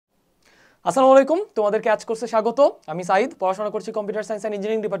আসসালামু আলাইকুম, তোমাদেরকে আজ কোর্সে স্বাগত। আমি সাইদ, পড়াশোনা করছি কম্পিউটার সায়েন্স অ্যান্ড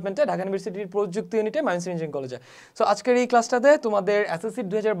ইঞ্জিনিয়ারিং ডিপার্টমেন্টে, ঢাকা ইউনিভার্সিটির প্রযুক্তি ইউনিটে, মাইন্স ইঞ্জিনিয়ারিং কলেজে। সো আজকের এই ক্লাসটাতে তোমাদের এসএসসি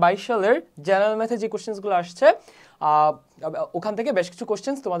 2022 সালের জেনারেল ম্যাথে যে কোশ্চেন্সগুলো আসছে ওখান থেকে বেশ কিছু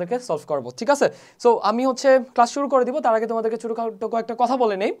কোশ্চেন্স তোমাদেরকে সলভ করবো, ঠিক আছে? সো আমি ক্লাস শুরু করে দিব, তার আগে তোমাদেরকে ছোটখাটো কয়েকটা কথা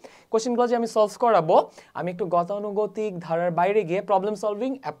বলে নেই। কোশ্চেনগুলো যে আমি সলভ করাবো, আমি একটু গতানুগতিক ধারার বাইরে গিয়ে প্রবলেম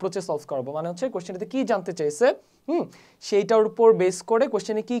সলভিং অ্যাপ্রোচে সলভ করাবো। মানে কোশ্চেনটাতে কি জানতে চাইছে সেইটার উপর বেস করে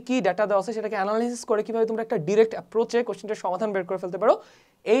কোশ্চেনে কি কি ডাটা দেওয়া আছে সেটাকে অ্যানালাইসিস করে কিভাবে তোমরা একটা ডিরেক্ট অ্যাপ্রোচে কোশ্চেনটার সমাধান বের করে ফেলতে পারো,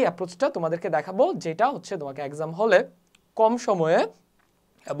 এই অ্যাপ্রোচটা তোমাদেরকে দেখাবো, যেটা তোমাকে এক্সাম হলে কম সময়ে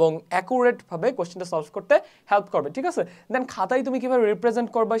এবং অ্যাকুরেটভাবে কোশ্চেনটা সলভ করতে হেল্প করবে, ঠিক আছে? দেন খাতায় তুমি কিভাবে রিপ্রেজেন্ট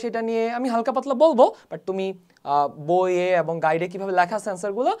করবে সেটা নিয়ে আমি হালকা পাতলা বলবো, বাট তুমি বইয়ে এবং গাইডে কিভাবে লেখা আছে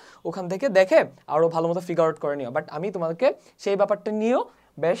অ্যান্সারগুলো ওখান থেকে দেখে আরও ভালো মতো ফিগার আউট করে নিও। বাট আমি তোমাদেরকে সেই ব্যাপারটা নিয়েও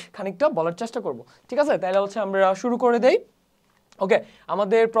বেশ খানিকটা বলার চেষ্টা করব, ঠিক আছে? তাহলে আমরা শুরু করে দেই। ওকে,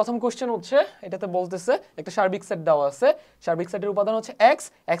 আমাদের প্রথম কোশ্চেন এটাতে বলতেছে একটা সার্বিক সেট দেওয়া আছে। সার্বিক সেটের উপাদান এক্স।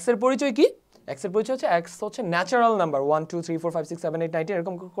 এক্স এর পরিচয় কি? এক্স এর পরিচয় এক্স ন্যাচারাল নাম্বার 1 2 3 4 5 6 7 8 9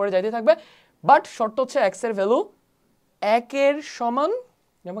 এরকম করে যাইতে থাকবে। বাট শর্ত এক্স এর ভ্যালু 1 এর সমান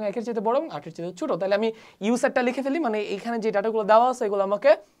এবং 1 এর চেয়ে বড় এবং 8 এর চেয়ে ছোট। তাহলে আমি ইউ সেটটা লিখে ফেলি, মানে এখানে যে ডাটাগুলো দেওয়া আছে এগুলো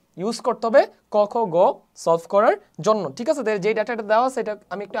আমাকে ইউজ করতে হবে ক খ গ সলভ করার জন্য, ঠিক আছে? তাহলে যে ডাটাটা দেওয়া আছে এটা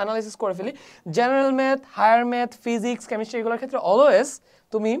আমি একটু অ্যানালাইসিস করে ফেলি। General math, higher math, physics, chemistry এগুলোর ক্ষেত্রে অলওয়েজ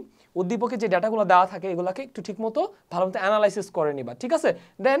তুমি উদ্দীপকে যে ডাটাগুলো দেওয়া থাকে এগুলোকে একটু ঠিকমতো ভালো মতো অ্যানালাইসিস করে নিবা, ঠিক আছে?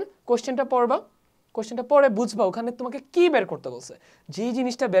 দেন কোশ্চেনটা পড়বা, কোশ্চেনটা পরে বুঝবা ওখানে তোমাকে কি বের করতে বলছে। যে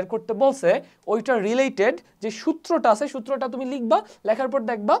জিনিসটা বের করতে বলছে ওইটা রিলেটেড যে সূত্রটা আছে সূত্রটা তুমি লিখবা, লেখার পর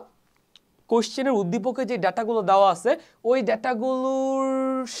দেখবা কোশ্চেনের উদ্দীপকে যে ডাটাগুলো দেওয়া আছে ওই ডাটাগুলোর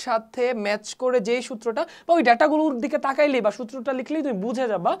সাথে ম্যাচ করে যেই সূত্রটা বা ওই ডাটাগুলোর দিকে তাকাইলে বা সূত্রটা লিখলেই তুমি বুঝে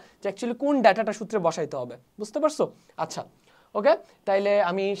যাবা যে অ্যাকচুয়ালি কোন ডাটাটা সূত্রে বসাইতে হবে। বুঝতে পারছো? আচ্ছা, ওকে, তাইলে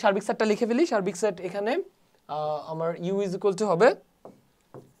আমি সার্বিক সেটটা লিখে ফেলি। সার্বিক সেট এখানে আমার ইউ ইজ ইকুয়াল টু হবে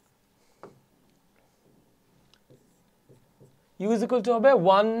ইউ ইজ ইকুয়াল টু হবে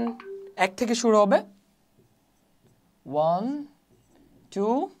 1 1 থেকে শুরু হবে 1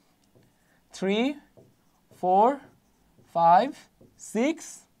 2 3 4 5 6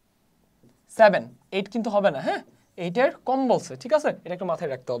 7 8 কিন্তু হবে না, হ্যাঁ, 8 এর কম বলছে, ঠিক আছে? এটা একটু মাথায়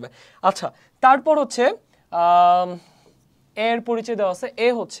রাখতে হবে। আচ্ছা, তারপর এর পরিচয় দেওয়া আছে। এ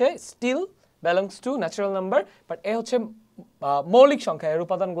still belongs two natural number, but এ মৌলিক সংখ্যা, এর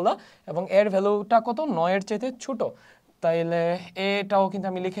উপাদানগুলা, এবং এর ভ্যালুটা কত? 9 এর চাইতে ছোট। তাইলে এটাও কিন্তু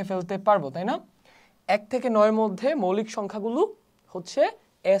আমি লিখে ফেলতে পারবো, তাই না? 1 থেকে 9 এর মধ্যে মৌলিক সংখ্যাগুলো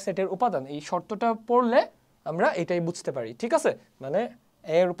এ সেটের উপাদান। এই শর্তটা পড়লে আমরা এটাই বুঝতে পারি, ঠিক আছে? মানে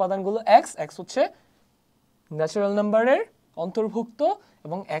এর উপাদানগুলো এক্স, এক্স ন্যাচারাল নাম্বারের অন্তর্ভুক্ত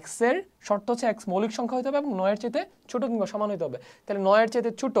এবং এক্স এর শর্ত এক্স মৌলিক সংখ্যা হতে হবে এবং 9 এর চাইতে ছোট কিংবা সমান হতে হবে। তাহলে 9 এর চাইতে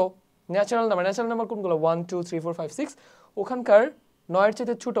ছোট ন্যাচারাল নাম্বার কোনগুলো? 1 2 3 4 5 6। ওখানকার 9 এর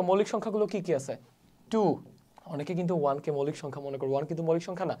চাইতে ছোট মৌলিক সংখ্যাগুলো কি কি আছে? 2। অনেকে কিন্তু 1 কে মৌলিক সংখ্যা মনে করে। 1 কিন্তু মৌলিক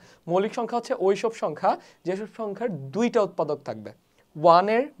সংখ্যা না। মৌলিক সংখ্যা ওইসব সংখ্যা যেসব সংখ্যার দুইটা উৎপাদক থাকবে। 1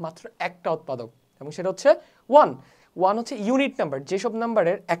 এর মাত্র একটা উৎপাদক এবং সেটা 1। 1 ইউনিট নাম্বার, যেসব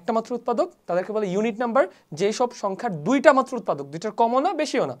নাম্বারের একটা মাত্র উৎপাদক তাদেরকে বলে ইউনিট নাম্বার। যেসব সংখ্যার দুইটা মাত্র উৎপাদক, দুইটার কমও না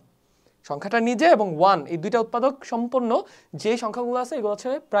বেশিও না, সংখ্যাটা নিজে এবং 1 এই দুইটা উৎপাদক সম্পন্ন যে সংখ্যাগুলো আছে এগুলো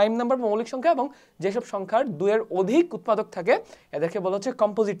প্রাইম নাম্বার বা মৌলিক সংখ্যা। এবং যেসব সংখ্যার 2 এর অধিক উৎপাদক থাকে এদেরকে বলা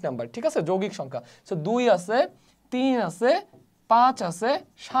কম্পোজিট নাম্বার, ঠিক আছে? যৌগিক সংখ্যা। সো 2 আছে, 3 আছে, 5 আছে,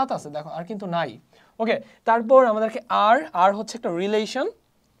 7 আছে, দেখো আর কিন্তু নাই। ওকে, তারপর আমাদেরকে আর একটা রিলেশন।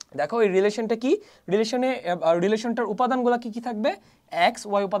 দেখো এই রিলেশনটা কি? রিলেশনটার উপাদানগুলো কি কি থাকবে? এক্স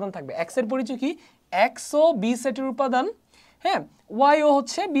ওয়াই উপাদান থাকবে। এক্স এর পরিচয় কি? এক্স ও বি সেটের উপাদান, হ্যাঁ, ওয়াই ও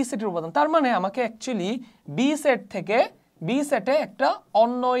বি সেটের উপাদান। তার মানে আমাকে অ্যাকচুয়ালি বি সেট থেকে বি সেটে একটা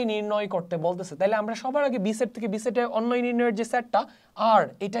অন্বয় নির্ণয় করতে বলতেছে। তাহলে আমরা সবার আগে বি সেট থেকে বি সেটে অন্বয় নির্ণয়ের যে সেটটা আর,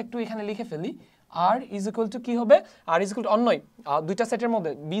 এটা একটু এখানে লিখে ফেলি। আর ইজ ইকুয়াল টু কি হবে? আর ইজ ইকুয়াল টু অন্বয় দুইটা সেটের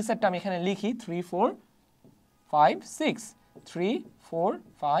মধ্যে বি সেটটা আমি এখানে লিখি 3 4 5 6 3 4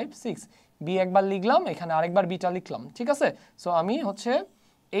 5 6। বি একবার লিখলাম, এখানে আরেকবার বিটা লিখলাম, ঠিক আছে? সো আমি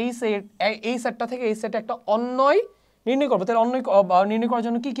এই সেটটা থেকে এই সেটে একটা অন্বয় নির্ণয় করবো। তাহলে অন্বয় নির্ণয় করার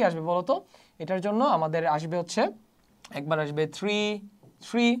জন্য কি কি আসবে বলো তো? এটার জন্য আমাদের আসবে একবার আসবে 3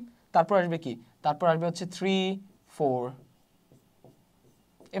 3, তারপর আসবে কি? তারপর আসবে 3 4,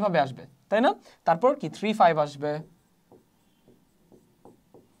 এভাবে আসবে, তাই না? তারপর কি 3 5 আসবে,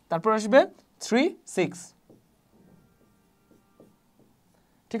 তারপর আসবে 3 6,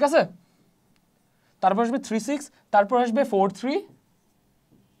 ঠিক আছে? তারপর আসবে 3 6, তারপর আসবে 4 3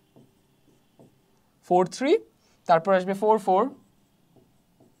 4 3, তারপর আসবে 4 4,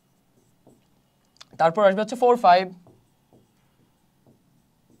 তারপর আসবে 4 5,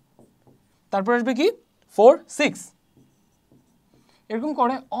 তারপর আসবে কি 4 6, এরকম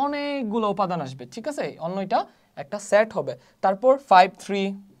করে অনেকগুলো উপাদান আসবে, ঠিক আছে? অন্যটা একটা সেট হবে। তারপর 5 3,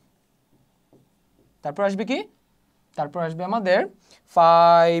 তারপর আসবে কি, তারপর আসবে আমাদের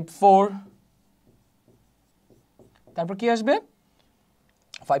 5 4, তারপর কি আসবে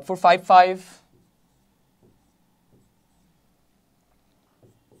 5 4 5 5,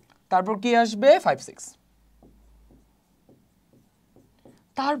 তারপর কি আসবে 5 6,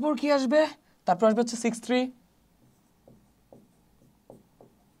 তারপর কি আসবে, তারপর আসবে হচ্ছে 6 3,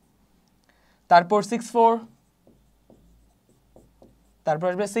 তারপর 6 4, তারপর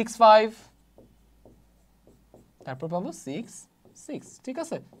আসবে 6 5, তারপর পাবো 6 6, ঠিক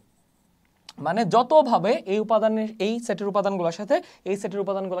আছে? মানে যতভাবে এই উপাদানের এই সেটের উপাদানগুলোর সাথে এই সেটের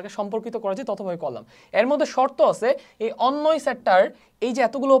উপাদানগুলোকে সম্পর্কিত করা যায় ততভাবে করলাম। এর মধ্যে শর্ত আছে, এই অন্যই সেটটার এই যে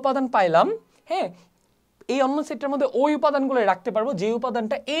এতগুলো উপাদান পাইলাম, হ্যাঁ, এই অন্য সেটটার মধ্যে ওই উপাদানগুলো রাখতে পারবো যে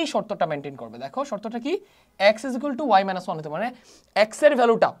উপাদানটা এই শর্তটা মেনটেন করবে। দেখো শর্তটা কি, x = y - 1 হতে, মানে x এর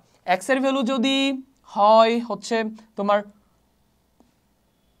ভ্যালুটা, x এর ভ্যালু যদি হয় হচ্ছে তোমার,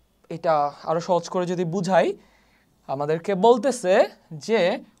 এটা আরো সহজ করে যদি বুঝাই, আমাদেরকে বলতেছে যে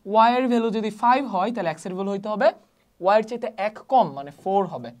y এর ভ্যালু যদি 5 হয় তাহলে x এর ভ্যালু হইতে হবে y এর চাইতে 1 কম, মানে 4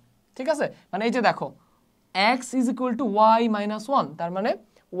 হবে, ঠিক আছে? মানে এই যে দেখো x = y - 1, তার মানে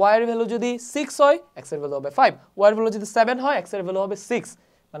y এর ভ্যালু যদি 6 হয় x এর ভ্যালু হবে 5, y এর ভ্যালু যদি 7 হয় x এর ভ্যালু হবে 6,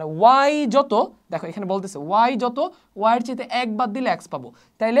 মানে y যত, দেখো এখানে বলতেছে y যত, y এর চাইতে 1 বাদ দিলে x পাবো।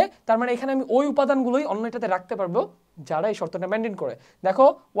 তাইলে তার মানে এখানে আমি ওই উপাদানগুলোই অন্যটাতে রাখতে পারবো যারা এই শর্তটা মেনটেন করে। দেখো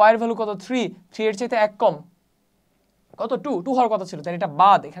y এর ভ্যালু কত 3, 3 এর চাইতে 1 কম কত 2, 2 হওয়ার কথা ছিল, তাই এটা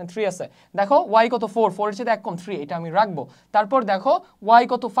বাদ, এখানে 3 আছে। দেখো y কত 4, 4 এর চাইতে 1 কম 3, এটা আমি রাখবো। তারপর দেখো y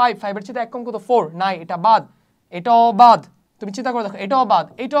কত 5, 5 এর চাইতে 1 কম কত 4, নাই, এটা বাদ, এটাও বাদ। তুমি চিন্তা করে দেখো, এটাও বাদ,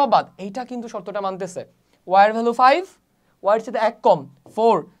 এটাও বাদ, এইটা কিন্তু শর্তটা মানতেছে। y এর ভ্যালু 5, y এর চাইতে 1 কম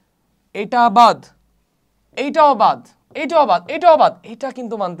 4, এটা বাদ, এইটাও বাদ, এটাও বাদ, এটাও বাদ, এটা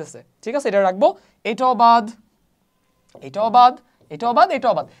কিন্তু মানতেছে, ঠিক আছে? এটা রাখবো, এটাও বাদ, এটাও বাদ, এটাও বাদ,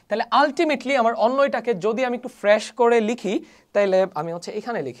 এটাও বাদ। তাহলে আলটিমেটলি আমার অন্যটাকে যদি আমি একটু ফ্রেশ করে লিখি, তাহলে আমি হচ্ছে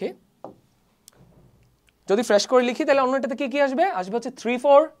এখানে লিখি, যদি ফ্রেশ করে লিখি তাহলে অন্যটাতে কি কি আসবে, আসবে হচ্ছে 3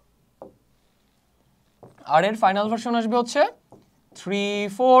 4, আর এর ফাইনাল ভার্সন আসবে হচ্ছে 3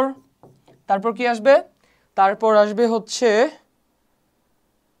 4, তারপর কি আসবে, তারপর আসবে হচ্ছে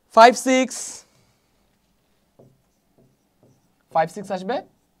 5 6, 5 6 আসবে,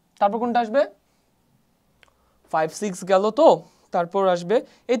 তারপর কোনটা আসবে 5 6 গেল তো, তারপর আসবে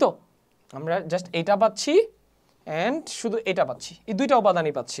এই তো, আমরা জাস্ট এটা পাচ্ছি এন্ড শুধু এটা পাচ্ছি, এই দুইটা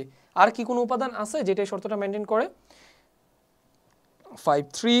উপাদানই পাচ্ছি। আর কি কোনো উপাদান আছে যেটা এই শর্তটা মেনটেন করে? 5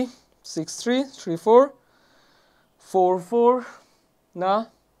 3 6 3 3 4 4 4, না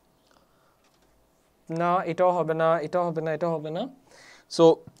না, এটাও হবে না, এটাও হবে না, এটাও হবে না, সো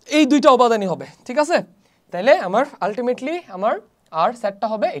এই দুইটা উপাদানই হবে, ঠিক আছে? তাহলে আমার আলটিমেটলি আমার আর সেটটা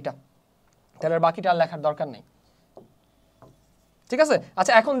হবে এটা, তাহলে আর বাকিটা আর লেখার দরকার নেই, ঠিক আছে?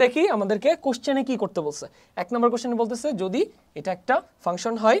 আচ্ছা এখন দেখি আমাদেরকে কোশ্চেনে কি করতে বলছে। 1 নম্বর কোশ্চেনে বলতেছে যদি এটা একটা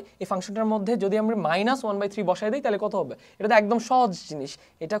ফাংশন হয়, এই ফাংশনটার মধ্যে যদি আমরা -1/3 বসাই দিই তাহলে কত হবে? এটা তো একদম সহজ জিনিস,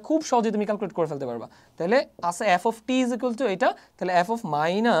 এটা খুব সহজে তুমি ক্যালকুলেট করে ফেলতে পারবা। তাহলে আছে f of t = এটা, তাহলে f of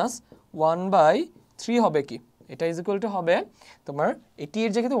 -1/3 হবে কি, এটা = হবে তোমার এই t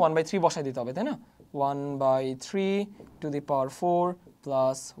এর জায়গাতে 1/3 বসাই দিতে হবে, তাই না? 1/3 to the power 4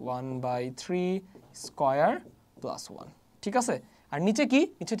 plus 1/3 square plus 1, ঠিক আছে? আর নিচে কি,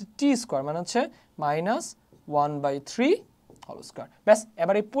 নিচে টি স্কয়ার, মানে হচ্ছে -1/3 হোল স্কয়ার। ব্যাস,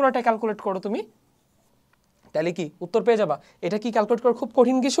 এবার এই পুরোটা ক্যালকুলেট করো তুমি, তাহলে কি উত্তর পেয়ে যাবা। এটা কি ক্যালকুলেট করা খুব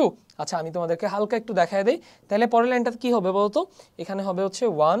কঠিন কিছু? আচ্ছা আমি তোমাদেরকে হালকা একটু দেখায় দেই। তাহলে পরের লাইনটা কি হবে বলতো, এখানে হবে হচ্ছে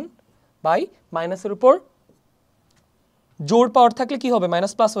 1/- উপর জোর পাওয়ার থাকলে কি হবে,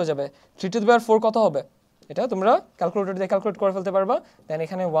 মাইনাস প্লাস হয়ে যাবে, 3⁴ কত হবে, এটা তোমরা ক্যালকুলেটর দিয়ে ক্যালকুলেট করে ফেলতে পারবা। দেন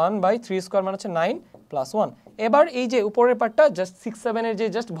এখানে 1/3 স্কয়ার মানে হচ্ছে 9 + 1। এবার এই যে উপরের পার্টটা জাস্ট 6 7 এর যে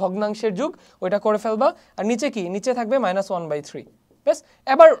জাস্ট ভগ্নাংশের যোগ ওইটা করে ফেলবা, আর নিচে কি, নিচে থাকবে -1/3। বেশ,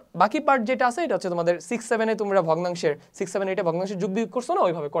 এবার বাকি পার্ট যেটা আছে এটা হচ্ছে তোমাদের 6 7 এ তোমরা ভগ্নাংশের 6 7 এটা ভগ্নাংশের যোগ বিয়োগ করছো না,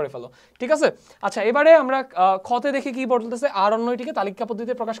 ওইভাবে করে ফেলো, ঠিক আছে? আচ্ছা এবারে আমরা খতে দেখি কি বলতেছে, আর অন্যটিকে তালিকা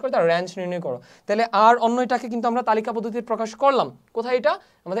পদ্ধতিতে প্রকাশ করে তার রেঞ্জ নির্ণয় করো। তাহলে আর অন্যটাকে কিন্তু আমরা তালিকা পদ্ধতিতে প্রকাশ করলাম, কোথায় এটা,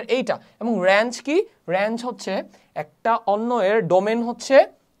 আমাদের এইটা। এবং রেঞ্জ কি, রেঞ্জ হচ্ছে একটা অন্য এর ডোমেন হচ্ছে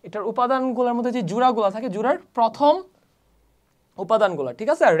এটার উপাদানগুলোর মধ্যে যে জোড়াগুলো থাকে জোড়ার প্রথম উপাদানগুলো, ঠিক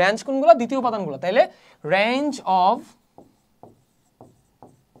আছে? আর রেঞ্জ কোনগুলো, দ্বিতীয় উপাদানগুলো। তাহলে রেঞ্জ অফ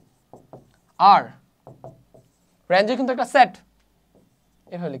আর, রেঞ্জে কিন্তু একটা সেট,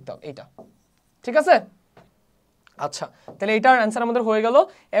 এভাবে লিখতে হবে এইটা, ঠিক আছে? আচ্ছা তাহলে এটার অ্যান্সার আমাদের হয়ে গেল।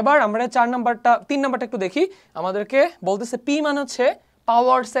 এবার আমরা 3 নাম্বারটা একটু দেখি। আমাদেরকে বলতেছে পি মানে হচ্ছে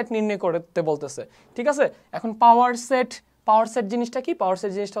পাওয়ার সেট নির্ণয় করতে বলতেছে, ঠিক আছে। এখন পাওয়ার সেট জিনিসটা কি? পাওয়ার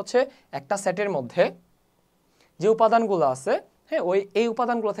সেট জিনিসটা হচ্ছে একটা সেটের মধ্যে যে উপাদানগুলো আছে, হ্যাঁ, এই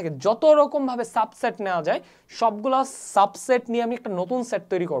উপাদানগুলো থেকে যত রকমভাবে সাবসেট নেওয়া যায় সবগুলা সাবসেট নিয়ে আমি একটা নতুন সেট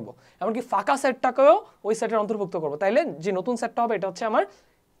তৈরি করব। এমনকি ফাঁকা সেটটাকেও ওই সেটের অন্তর্ভুক্ত করব। তাইলে যে নতুন সেটটা হবে এটা হচ্ছে আমার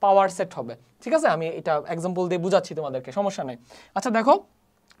পাওয়ার সেট হবে, ঠিক আছে। আমি এটা এক্সাম্পল দিয়ে বুঝাচ্ছি তোমাদেরকে, সমস্যা নেই। আচ্ছা দেখো,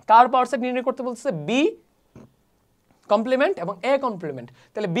 কার পাওয়ার সেট নির্ণয় করতে বলতেছে? বি কমপ্লিমেন্ট এবং এ কমপ্লিমেন্ট।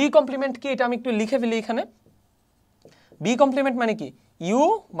 তাহলে বি কমপ্লিমেন্ট কি এটা আমি একটু লিখে ফেলি এখানে। বি কমপ্লিমেন্ট মানে কি? ইউ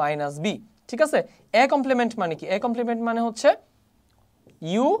মাইনাস বি, ঠিক আছে। এ কমপ্লিমেন্ট মানে কি? এ কমপ্লিমেন্ট মানে হচ্ছে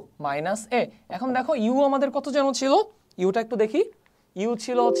ইউ মাইনাস এ। এখন দেখো ইউ আমাদের কত যেন ছিল, ইউটা একটু দেখি। ইউ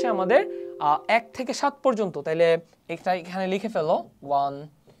ছিল হচ্ছে আমাদের 1 থেকে 7 পর্যন্ত। তাইলে এটা এখানে লিখে ফেলো 1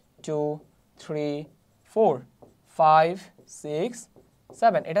 2 3 4 5 6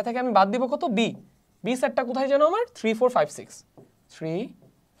 7। এটা থেকে আমি বাদ দিব কত? বি। বি সেটটা কোথায় যেন আমার? 3 4 5 6 3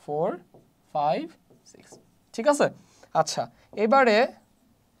 4 5 6, ঠিক আছে। আচ্ছা এবারে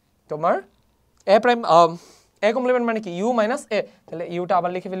তোমার এ প্রাইম এ কমপ্লিমেন্ট মানে কি? ইউ মাইনাস এ। তাহলে ইউটা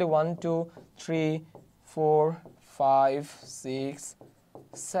আবার লিখে ফেলি 1 2 3 4 5 6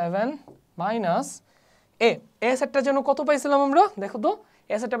 7 মাইনাস এ। এ সেটটা যেন কত পাইছিলাম আমরা? দেখো তো,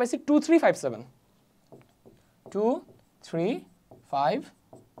 এ সেটটা পাইছি 2 3 5 7 2 3 5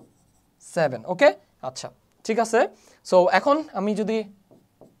 7। ওকে, আচ্ছা ঠিক আছে। সো এখন আমি যদি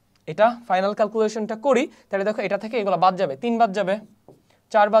এটা ফাইনাল ক্যালকুলেশনটা করি তাহলে দেখো এটা থেকে এগুলো বাদ যাবে। 3 বাদ যাবে,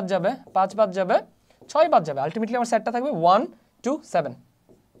 4 বাদ যাবে, 5 বাদ যাবে, 6 বাদ যাবে। আলটিমেটলি আমার সেটটা থাকবে 1 2 7।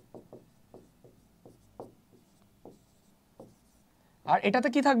 আর এটাতে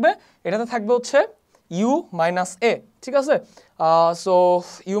কি থাকবে? এটাতে থাকবে হচ্ছে ইউ মাইনাস এ, ঠিক আছে। সো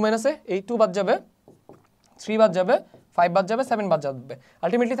ইউ মাইনাস এ, এই 2 বাদ যাবে, 3 বাদ যাবে, 5 বাদ যাবে, 7 বাদ যাবে।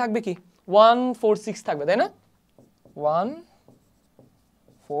 আলটিমেটলি থাকবে কি? 1 4 6 থাকবে, তাই না? 1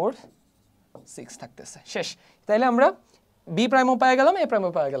 4 6 থাকতেছে, শেষ। তাইলে আমরা বি প্রাইমও পেয়ে গেলাম, এ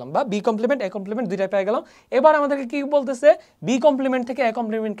প্রাইমও পেয়ে গেলাম, বা বি কমপ্লিমেন্ট এ কমপ্লিমেন্ট দুইটাই পেয়ে গেলাম। এবার আমাদেরকে কি বলতেছে? বি কমপ্লিমেন্ট থেকে এ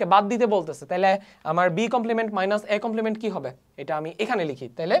কমপ্লিমেন্টকে বাদ দিতে বলতেছে। তাহলে আমার বি কমপ্লিমেন্ট মাইনাস এ কমপ্লিমেন্ট কি হবে? এটা আমি এখানে লিখি,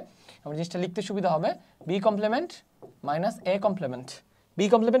 তাহলে আমার জিনিসটা লিখতে সুবিধা হবে। বি কমপ্লিমেন্ট মাইনাস এ কমপ্লিমেন্ট, বি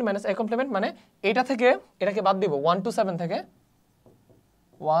কমপ্লিমেন্ট মাইনাস এ কমপ্লিমেন্ট মানে এটা থেকে এটাকে বাদ দিব 1 2 7 থেকে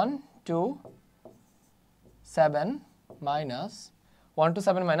 1 2 7 মাইনাস 1 2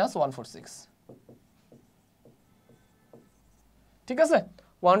 7 মাইনাস 1 4 6, ঠিক আছে।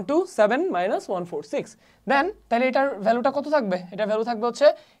 1 2 7 মাইনাস 1 4 6। দেন তাহলে এটার ভ্যালুটা কত থাকবে? এটার ভ্যালু থাকবে হচ্ছে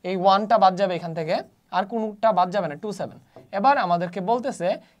এই 1টা বাদ যাবে এখান থেকে, আর কোনটা বাদ যাবে না, 2 7। এবার আমাদেরকে বলতেছে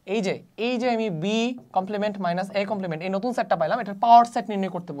এই যে আমি বি কমপ্লিমেন্ট মাইনাস এ কমপ্লিমেন্ট এই নতুন সেটটা পাইলাম, এটার পাওয়ার সেট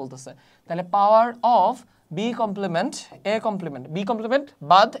নির্ণয় করতে বলতেছে। তাহলে power of B complement A complement, B complement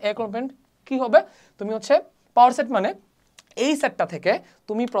বাদ এ কমপ্লিমেন্ট কি হবে? তুমি হচ্ছে পাওয়ার সেট মানে এই সেটটা থেকে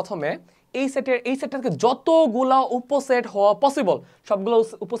তুমি প্রথমে এই সেটটা থেকে যতগুলা উপসেট হওয়া পসিবল সবগুলো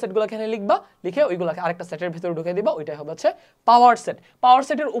উপসেটগুলো এখানে লিখবা, লিখে ওইগুলোকে আরেকটা সেটের ভিতরে ঢুকিয়ে দিবা, ওইটাই হবে হচ্ছে পাওয়ার সেট। পাওয়ার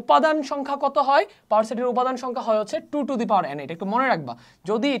সেটের উপাদান সংখ্যা কত হয়? পাওয়ার সেটের উপাদান সংখ্যা হয় হচ্ছে 2 টু দি পাওয়ার n। এটা একটু মনে রাখবা।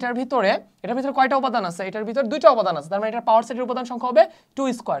 যদি এটার ভিতরে কয়টা উপাদান আছে? এটার ভিতরে 2টা উপাদান আছে, তার মানে এটার পাওয়ার সেটের উপাদান সংখ্যা হবে 2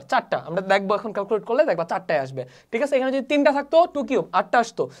 স্কয়ার, 4টা। আমরা দেখবো এখন ক্যালকুলেট করলে দেখবা 4টায় আসবে, ঠিক আছে। এখানে যদি 3টা থাকতো 2 কিউব 8টা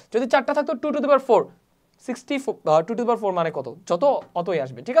আসতো, যদি 4টা থাকতো 2 to the power 4 64, 2 to the পাওয়ার 4 মানে কত? যত অতই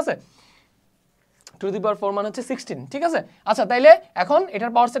আসবে, ঠিক আছে। 2 টু দি পাওয়ার 4 মানে হচ্ছে 16, ঠিক আছে। আচ্ছা তাইলে এখন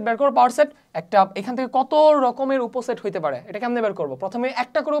এটার পাওয়ার সেট বের করো। পাওয়ার সেট একটা এখান থেকে কত রকমের উপসেট হইতে পারে এটা কেমনে বের করব? প্রথমে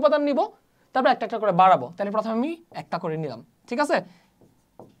একটা করে উপাদান নিব, তারপর একটা একটা করে বাড়াবো। তাহলে প্রথমে আমি একটা করে নিলাম, ঠিক আছে।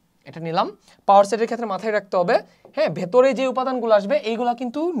 এটা নিলাম। পাওয়ার সেটের ক্ষেত্রে মাথায় রাখতে হবে, হ্যাঁ, ভেতরে যে উপাদানগুলো আসবে এইগুলা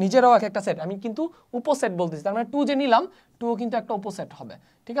কিন্তু নিজেরাও এক একটা সেট। আমি কিন্তু উপসেট বলতেছি, তার মানে 2 যে নিলাম 2 কিন্তু একটা উপসেট হবে,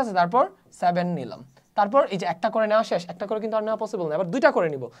 ঠিক আছে। তারপর 7 নিলাম, তারপর এই যে একটা করে নেওয়া শেষ, একটা করে কিন্তু আর নেওয়া পসিবল না, এবার 2টা করে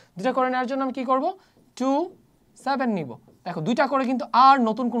নিব। 2টা করে নেওয়ার জন্য আমি কি করব? 2 7 নিব। দেখো 2টা করে কিন্তু আর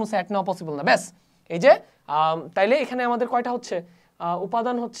নতুন কোনো সেট নেওয়া পসিবল না, ব্যাস। এই যে তাইলে এখানে আমাদের কয়টা হচ্ছে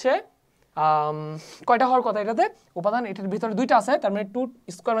উপাদান হচ্ছে কয়টা হওয়ার কথা? এটাতে উপাদান এটার ভিতরে 2টা আছে, তার মানে 2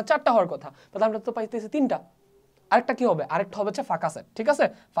 স্কয়ার মানে 4টা হওয়ার কথা, তাহলে আমরা তো পাইতেছি 3টা। আরেকটা কি হবে? আরেকটা হবে হচ্ছে ফাঁকা সেট, ঠিক আছে।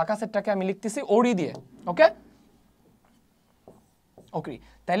 ফাঁকা সেটটাকে আমি লিখতেছি ওরি দিয়ে, ওকে ওকে।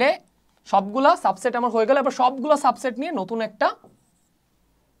 তাহলে সবগুলা সাবসেট আমার হয়ে গেল। এবার সবগুলা সাবসেট নিয়ে নতুন একটা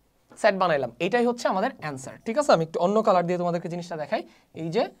সেট বানাইলাম, এটাই হচ্ছে আমাদের অ্যান্সার, ঠিক আছে। আমি একটু অন্য কালার দিয়ে তোমাদেরকে জিনিসটা দেখাই। এই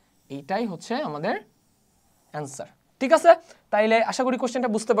যে এইটাই হচ্ছে আমাদের অ্যান্সার, ঠিক আছে। তাইলে আশা করি কোশ্চেনটা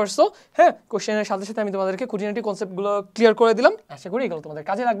বুঝতে পারছো। হ্যাঁ, কোশ্চেনের সাথে সাথে আমি তোমাদেরকে খুঁটিনাটি কনসেপ্টগুলো ক্লিয়ার করে দিলাম। আশা করি এগুলো তোমাদের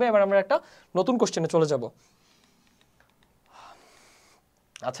কাজে লাগবে। এবার আমরা একটা নতুন কোশ্চেনে চলে যাব।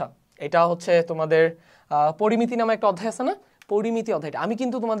 আচ্ছা, এটা হচ্ছে তোমাদের পরিমিতি নামে একটা অধ্যায় আছে না? পরিমিতি অধ্যায়টা আমি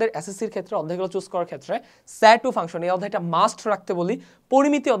কিন্তু তোমাদের এসএসসির ক্ষেত্রে অধ্যায়গুলো চুজ করার ক্ষেত্রে স্যাট টু ফাংশন এই অধ্যায়টা মাস্ট রাখতে বলি,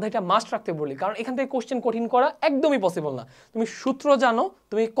 পরিমিতি অধ্যায়টা মাস্ট রাখতে বলি, কারণ এখান থেকে কোশ্চেন কঠিন করা একদমই পসিবল না। তুমি সূত্র জানো,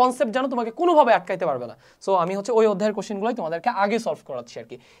 তুমি কনসেপ্ট জানো, তোমাকে কোনোভাবে আটকাইতে পারবে না। সো আমি হচ্ছে ওই অধ্যায়ের কোশ্চেনগুলোই তোমাদেরকে আগে সলভ করাচ্ছি আর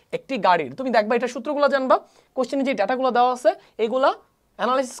কি। একটি গাড়ির তুমি দেখবা এটা সূত্রগুলো জানবা, কোশ্চেনে যে ডাটাগুলো দেওয়া আছে এগুলা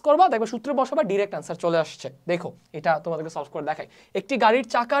অ্যানালাইসিস করবা, দেখবে সূত্রে বসাবা, ডিরেক্ট অ্যান্সার চলে আসছে। দেখো এটা তোমাদেরকে সলভ করে দেখাই। একটি গাড়ির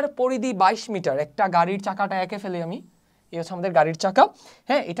চাকার পরিধি 22 মিটার। একটা গাড়ির চাকাটা একে ফেলে আমি, এই হচ্ছে আমাদের গাড়ির চাকা।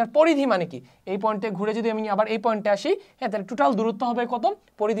 হ্যাঁ, এটার পরিধি মানে কি, এই পয়েন্টে ঘুরে যদি আমি আবার এই পয়েন্টে আসি, হ্যাঁ তাহলে টোটাল দূরত্ব হবে কত,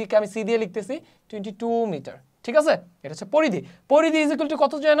 পরিধিকে আমি সি দিয়ে লিখতেছি 22 মিটার। ঠিক আছে, এটা হচ্ছে পরিধি। পরিধি ইজ ইকুয়াল টু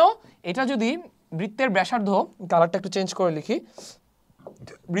কত যেন, এটা যদি বৃত্তের ব্যাসার্ধ, কালারটা একটু চেঞ্জ করে লিখি,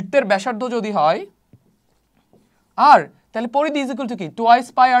 বৃত্তের ব্যাসার্ধ যদি হয় আর, তাহলে পরিধি ইজ ইকুয়াল টু কি, টুয়াইস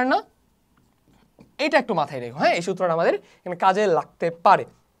পাই আর না। এটা একটু মাথায় রেখো, হ্যাঁ এই সূত্রটা আমাদের এখানে কাজে লাগতে পারে।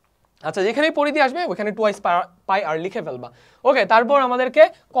 আচ্ছা, যেখানেই পরিধি আসবে ওখানে টুয়াইস পাই আর লিখে ফেলবা। ওকে, তারপর আমাদেরকে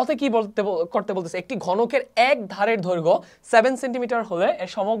কত কি করতে বলতেছে, একটি ঘনকের এক ধারের দৈর্ঘ্য 7 সেন্টিমিটার হলে এর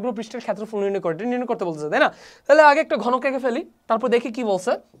সমগ্র পৃষ্ঠের ক্ষেত্রফল নির্ণয় করতে বলতেছে, তাই না? তাহলে আগে একটা ঘনক এঁকে ফেলি, তারপর দেখি কি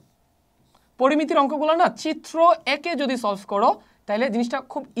বলছে। পরিমিতির অঙ্কগুলো না চিত্র একে যদি সলভ করো তাহলে জিনিসটা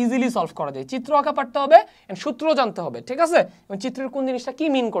খুব ইজিলি সলভ করা যায়। চিত্র আঁকা পারতে হবে, সূত্র জানতে হবে, ঠিক আছে? এবং চিত্রের কোন জিনিসটা কি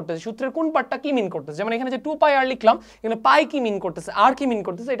মিন করতেছে, সূত্রের কোন পার্টটা কি মিন করতেছে। যেমন এখানে যে 2 পাই আর লিখলাম, এখানে পাই কি মিন করতেছে, আর কি মিন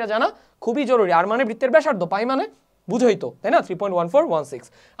করতেছে, এটা জানা খুবই জরুরি। আর মানে বৃত্তের ব্যাসার্ধ, পাই মানে বুঝোই তো, তাই না? 3.1416।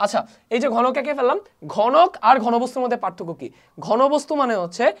 আচ্ছা, এই যে ঘনক এঁকে ফেললাম, ঘনক আর ঘনবস্তুর মধ্যে পার্থক্য কি? ঘনবস্তু মানে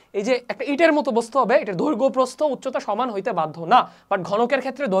হচ্ছে এই যে একটা ইটের মতো বস্তু হবে, এটা দৈর্ঘ্য প্রস্থ উচ্চতা সমান হইতে বাধ্য না, বাট ঘনকের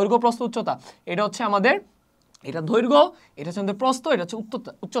ক্ষেত্রে দৈর্ঘ্য প্রস্থ উচ্চতা এটা হচ্ছে আমাদের, এটা দৈর্ঘ্য, এটা হচ্ছে আমাদের প্রস্থ, এটা হচ্ছে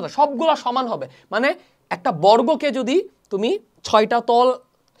উচ্চতা সবগুলো সমান হবে। মানে একটা বর্গকে যদি তুমি 6টা তল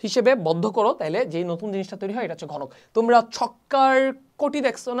হিসেবে বদ্ধ করো তাহলে যে নতুন জিনিসটা তৈরি হয় এটা হচ্ছে ঘনক। তোমরা ছক্কার কোটি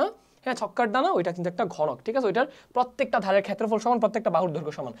দেখছো না? হ্যাঁ, ছক্কার দানা, ওইটা কিন্তু একটা ঘনক, ঠিক আছে? ওইটার প্রত্যেকটা ধারের ক্ষেত্রফল সমান, প্রত্যেকটা বাহুর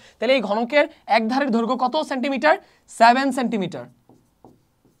দৈর্ঘ্য সমান। তাহলে এই ঘনকের এক ধারের দৈর্ঘ্য কত সেন্টিমিটার? 7 সেন্টিমিটার।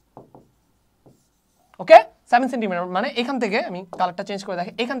 ওকে, 7 সেন্টিমিটার মানে এখান থেকে আমি কালারটা চেঞ্জ করে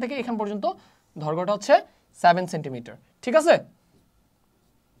দেখি, এখান থেকে এখান পর্যন্ত দৈর্ঘ্যটা হচ্ছে 7 সেন্টিমিটার, ঠিক আছে?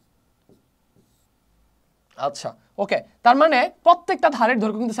 আচ্ছা, ওকে, তার মানে প্রত্যেকটা ধারের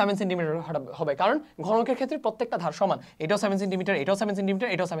দৈর্ঘ্য কিন্তু 7 সেন্টিমিটার হবে, কারণ ঘনকের ক্ষেত্রে প্রত্যেকটা ধার সমান। এটাও 7 সেন্টিমিটার, এটাও 7 সেন্টিমিটার,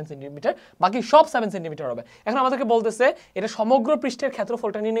 এটাও 7 সেন্টিমিটার, বাকি সব 7 সেন্টিমিটার হবে। এখন আমাদেরকে বলতেছে এটা সমগ্র পৃষ্ঠের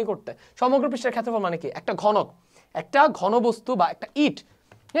ক্ষেত্রফলটা নির্ণয় করতে। সমগ্র পৃষ্ঠের ক্ষেত্রফল মানে কি? একটা ঘনক, একটা ঘনবস্তু বা একটা ইট,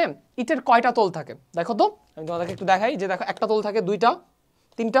 হ্যাঁ, ইটের কয়টা তল থাকে দেখো তো, আমি তোমাদেরকে একটু দেখাই। যে দেখো, একটা তল থাকে, 2টা,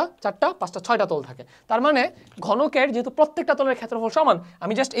 3টা, 4টা, 5টা, 6টা তল থাকে। তার মানে ঘনকের যেহেতু প্রত্যেকটা তলের ক্ষেত্রফল সমান,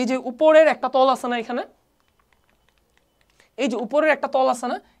 আমি জাস্ট এই যে উপরের একটা তল আছে না এখানে, এই যে উপরের একটা তল আছে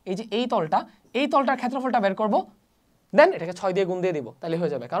না, এই যে এই তলটার ক্ষেত্রফলটা বের করব, দেন এটাকে 6 দিয়ে গুণ দিয়ে দিব, তাহলে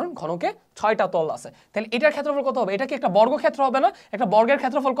হয়ে যাবে, কারণ ঘনকে 6টা তল আছে। তাহলে এটার ক্ষেত্রফল কত হবে? এটা কি একটা বর্গক্ষেত্র হবে না? একটা বর্গের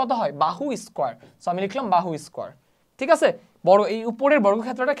ক্ষেত্রফল কত হয়? বাহু স্কয়ার। সো আমি লিখলাম বাহু স্কয়ার, ঠিক আছে? বড় এই উপরের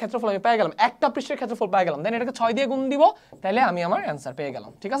বর্গক্ষেত্রটার ক্ষেত্রফল আমি পেয়ে গেলাম, একটা পৃষ্ঠের ক্ষেত্রফল পেয়ে গেলাম, দেন এটাকে 6 দিয়ে গুণ দিব, তাহলে আমি আমার অ্যান্সার পেয়ে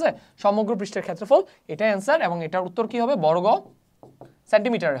গেলাম, ঠিক আছে? সমগ্র পৃষ্ঠের ক্ষেত্রফল এটাই অ্যান্সার, এবং এটার উত্তর কি হবে? বর্গ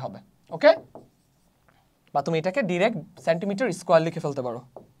সেন্টিমিটারে হবে। ওকে, বা তুমি এটাকে ডিরেক্ট সেন্টিমিটার স্কয়ার লিখে ফেলতে পারো।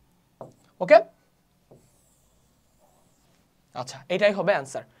 ওকে, আচ্ছা, এটাই হবে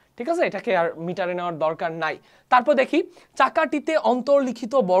অ্যান্সার, ঠিক আছে? এটাকে আর মিটারে নেওয়ার দরকার নাই। তারপর দেখি, চাকাটিতে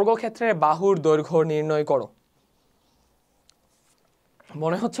অন্তর্লিখিত বর্গক্ষেত্রের বাহুর দৈর্ঘ্য নির্ণয় করো।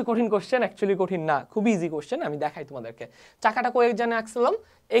 মনে হচ্ছে কঠিন কোশ্চেন, অ্যাকচুয়ালি কঠিন না, খুবই ইজি কোশ্চেন। আমি দেখাই তোমাদেরকে। চাকাটা কয়েক জানে আঁকছিলাম,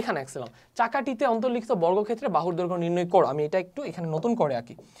 এইখানে আঁকছিলাম। চাকাটিতে অন্তর্লিখিত বর্গক্ষেত্রে বাহুর দৈর্ঘ্য নির্ণয় করো। আমি এটা একটু এখানে নতুন করে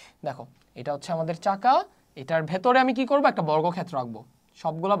আঁকি। দেখো, এটা হচ্ছে আমাদের চাকা, এটার ভেতরে আমি কি করব? একটা বর্গক্ষেত্র আঁকবো,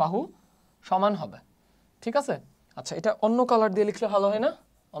 সবগুলা বাহু সমান হবে, ঠিক আছে? আচ্ছা, এটা অন্য কালার দিয়ে লিখলে ভালো হয় না?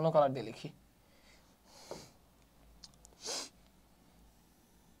 অন্য কালার দিয়ে লিখি।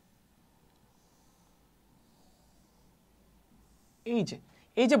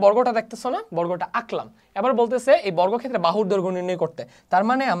 এই যে বর্গটা দেখতেছো না, বর্গটা আঁকলাম। এবার বলতেছে এই বর্গক্ষেত্রে বাহুর দৈর্ঘ্য নির্ণয় করতে। তার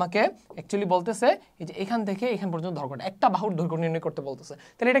মানে আমাকে অ্যাকচুয়ালি বলতেছে এই যে এখান থেকে এখান পর্যন্ত দৈর্ঘ্যটা, একটা বাহুর দৈর্ঘ্য নির্ণয় করতে বলতেছে।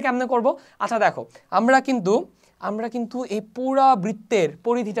 তাহলে এটা কেমনে করব? আচ্ছা দেখো, আমরা কিন্তু এই পুরা বৃত্তের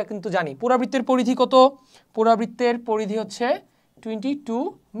পরিধিটা কিন্তু জানি। পুরা বৃত্তের পরিধি কত? পুরা বৃত্তের পরিধি হচ্ছে 22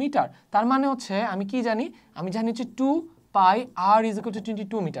 মিটার। তার মানে হচ্ছে আমি কি জানি? আমি জানি হচ্ছে 2 পাই আর ইজ ইকুয়াল টু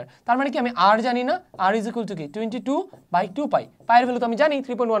 22 মিটার। তার মানে কি আমি আর জানি না? আর ইজ ইকুয়াল টু কি? 22/2 পাই। পাইয়ের ভ্যালু তো আমি জানি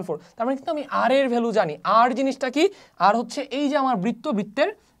 3.14। তার মানে কিন্তু আমি আর এর ভ্যালু জানি। আর জিনিসটা কি? আর হচ্ছে এই যে আমার বৃত্তের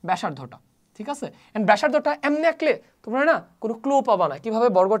ব্যাসার্ধটা, ঠিক আছে? এন্ড ব্যাসার্ধটা এমনি আঁকলে তোমরা না কোনো ক্লু পাবা না কিভাবে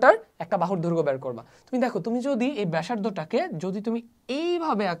বর্গটার একটা বাহুর দৈর্ঘ্য বের করবা। তুমি দেখো, তুমি যদি এই ব্যাসার্ধটাকে যদি তুমি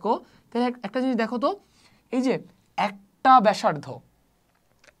এইভাবে আঁকো, তাহলে একটা জিনিস দেখো তো, এই যে একটা ব্যাসার্ধ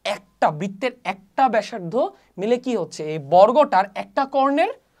একটা বৃত্তের একটা ব্যাসার্ধ মিলে কি হচ্ছে এই বর্গটার একটা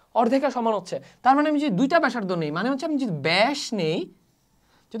কর্ণের অর্ধেকের সমান হচ্ছে। তার মানে আমি যদি দুইটা ব্যাসার্ধ নেই, মানে হচ্ছে আমি যদি ব্যাস নেই,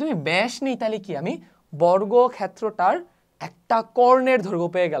 যদি আমি ব্যাস নেই তাহলে কি আমি বর্গক্ষেত্রটার একটা কর্ণের দৈর্ঘ্য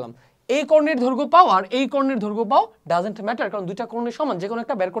পেয়ে গেলাম। এই কর্ণের দৈর্ঘ্য পাও আর এই কর্ণের দৈর্ঘ্য পাও ডাজন্ট ম্যাটার, কারণ দুইটা কর্ণের সমান, যে কোনো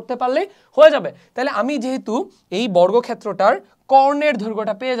একটা বের করতে পারলেই হয়ে যাবে। তাহলে আমি যেহেতু এই বর্গক্ষেত্রটার কর্ণের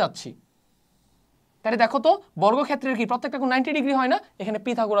দৈর্ঘ্যটা পেয়ে যাচ্ছি, তাহলে দেখো তো বর্গক্ষেত্রের কি প্রত্যেকটা কোণ 90 ডিগ্রি হয় না? এখানে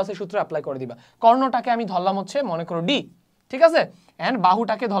পিথাগোরাসের সূত্র অ্যাপ্লাই করে দিবা। কর্ণটাকে আমি ধরলাম হচ্ছে মনে করো ডি, ঠিক আছে, এন্ড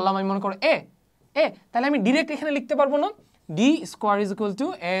বাহুটাকে ধরলাম আমি মনে করো এ। তাহলে আমি ডিরেক্ট এখানে লিখতে পারবো না? D square is equal to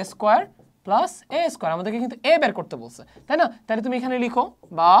A square plus A square, আমাদেরকে কিন্তু এ বের করতে বলছে, তাই না? তাহলে তুমি এখানে লিখো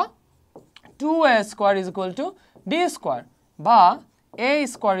বা 2a square is equal to D square, বা a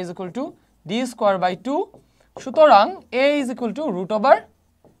square is equal to D square by 2। সুতরাং a is equal to root over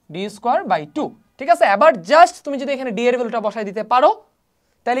D square by 2। ঠিক আছে, এবার জাস্ট তুমি যদি এখানে ডি এর ভ্যালুটা বসাই দিতে পারো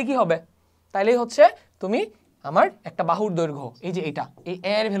তাহলে কি হবে? তাহলেই হচ্ছে তুমি আমার একটা বাহুর দৈর্ঘ্য, এই যে এটা, এই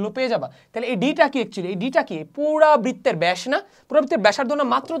এ এর ভ্যালু পেয়ে যাবা। তাহলে এই ডিটা কি অ্যাকচুয়ালি? এই ডিটা কি পুরা বৃত্তের ব্যাস না? পুরা বৃত্তের ব্যাসার্ধ না?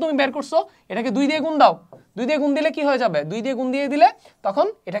 মাত্র তুমি বের করছো, এটাকে 2 দিয়ে গুণ দাও। 2 দিয়ে গুণ দিলে কি হয়ে যাবে? 2 দিয়ে গুণ দিয়ে দিলে তখন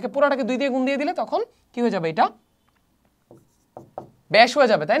এটাকে পুরাটাকে 2 দিয়ে গুণ দিয়ে দিলে তখন কি হয়ে যাবে? এটা ব্যাস হয়ে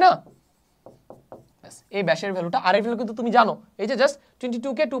যাবে, তাই না? এই ব্যাসের ভ্যালুটা, আর এর ভ্যালু কিন্তু তুমি জানো, এই যে জাস্ট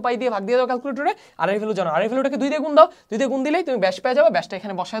 22 কে 2 পাই দিয়ে ভাগ দিয়ে দাও ক্যালকুলেটরে, আর এর ভ্যালু জানো, আর এর ভ্যালুটাকে 2 দিয়ে গুণ দাও, 2 দিয়ে গুণ দিলেই তুমি ব্যাস পেয়ে যাবে। ব্যাসটা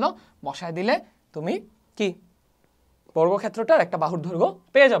এখানে বসায় দাও, বসায় দিলে তুমি কি বর্গক্ষেত্রটার একটা বাহুর দৈর্ঘ্য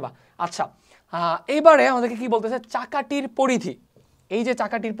পেয়ে যাবা। আচ্ছা, এইবারে আমাদেরকে কি বলতেছে? চাকাটির পরিধি। এই যে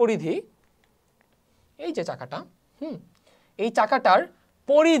চাকাটির পরিধি, এই যে চাকাটা, এই চাকাটার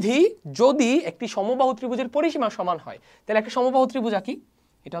পরিধি যদি একটি সমবাহু ত্রিভুজের পরিসীমা সমান হয়, তাহলে একটা সমবাহু ত্রিভুজ আঁকি।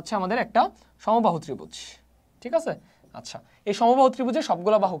 এটা হচ্ছে আমাদের একটা সমবাহু ত্রিভুজ, ঠিক আছে? আচ্ছা, এই সমবাহু ত্রিভুজের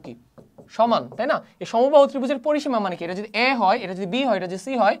সবগুলো বাহু কি সমান, তাই না? এই সমবাহু ত্রিভুজের পরিসীমা মানে কি? এটা যদি এ হয়, এটা যদি বি হয়, এটা যদি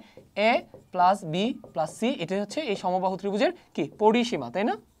সি হয়, এ প্লাস বি প্লাস সি, এটা হচ্ছে এই সমবাহু ত্রিভুজের কি পরিসীমা, তাই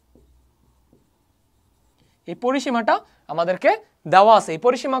না? এই পরিসীমাটা আমাদেরকে দেওয়া আছে। এই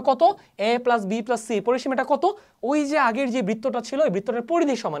পরিসীমা কত? এ প্লাস বি প্লাস সি। পরিসীমাটা কত? ওই যে আগের যে বৃত্তটা ছিল, এই বৃত্তটার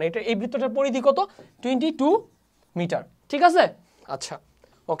পরিধি সমান। এটা, এই বৃত্তটার পরিধি কত? 22 মিটার, ঠিক আছে? আচ্ছা,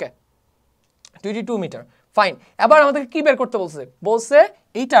 ওকে, 22 মিটার, ফাইন। এবার আমাদেরকে কি বের করতে বলছে? বলছে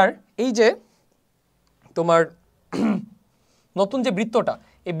এইটার, এই যে তোমার নতুন যে বৃত্তটা,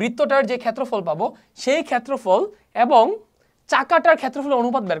 এই বৃত্তটার যে ক্ষেত্রফল পাবো, সেই ক্ষেত্রফল এবং চাকাটার ক্ষেত্রফলের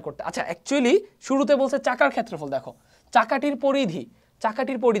অনুপাত বের করতে। আচ্ছা, অ্যাকচুয়ালি শুরুতে বলছে চাকার ক্ষেত্রফল। দেখো, চাকাটির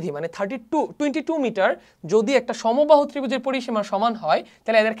পরিধি মানে 22 মিটার যদি একটা সমবাহু ত্রিভুজের পরিসীমা সমান হয়,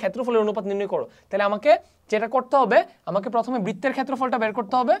 তাহলে এদের ক্ষেত্রফলের অনুপাত নির্ণয় করো। তাহলে আমাকে যেটা করতে হবে, আমাকে প্রথমে বৃত্তের ক্ষেত্রফলটা বের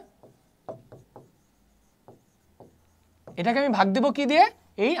করতে হবে। এটাকে আমি ভাগ দেব কি দিয়ে?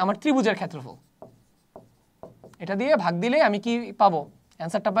 এই আমার ত্রিভুজের ক্ষেত্রফল, এটা দিয়ে ভাগ দিলে আমি কি পাবো?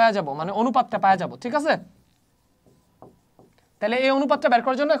 অ্যান্সারটা পাওয়া যাব, মানে অনুপাতটা পাওয়া যাব, ঠিক আছে? তাহলে এই অনুপাতটা বের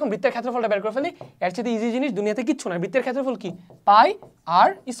করার জন্য এখন বৃত্তের ক্ষেত্রফলটা বের করে ফেলি। এর চেয়ে ইজি জিনিস দুনিয়াতে কিচ্ছু না। বৃত্তের ক্ষেত্রফল কি? পাই আর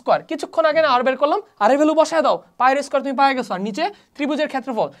স্কোয়ার। কিছুক্ষণ আগে না আর বের করলাম, আর এর ভ্যালু বসায় দাও, পাই এর স্কোয়ার তুমি পাই গেছো। আর নিচে ত্রিভুজের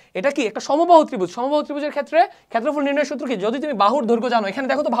ক্ষেত্রফল, এটা কি একটা সমবাহু ত্রিভুজ। সমবাহু ত্রিভুজের ক্ষেত্রে ক্ষেত্রফল নির্ণয়ের সূত্র কি? যদি তুমি বাহুর দৈর্ঘ্য জানো, এখানে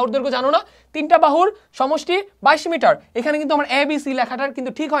দেখো তো বাহুর দৈর্ঘ্য জানো না? তিনটা বাহুর সমষ্টি 22 মিটার। এখানে কিন্তু আমার এ বি সি লেখাটার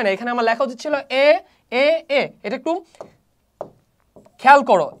কিন্তু ঠিক হয় না, এখানে আমার লেখা উচিত ছিল এ এ এ। এটা একটু খেয়াল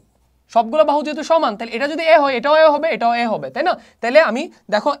করো, সবগুলো বাহু যেহেতু সমান, তাহলে এটা যদি এ হয়, এটাও এ হবে, এটাও এ হবে, তাই না? তাহলে আমি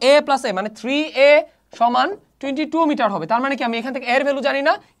দেখো এ প্লাস এ মানে 3a সমান 22 মিটার হবে। তার মানে কি আমি এখান থেকে এর ভ্যালু জানি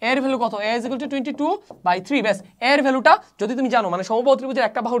না, এর ভ্যালু কত? a = 22/3। ব্যাস, এর ভ্যালুটা যদি তুমি জানো, মানে সমবাহু ত্রিভুজের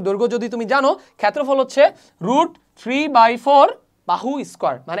একটা বাহুর দৈর্ঘ্য যদি তুমি জানো, ক্ষেত্রফল হচ্ছে √3/4 বাহু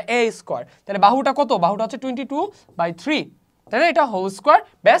স্কোয়ার, মানে a স্কোয়ার। তাহলে বাহুটা কত? বাহুটা হচ্ছে 22/3, তাই না? এটা হোল স্কোয়ার।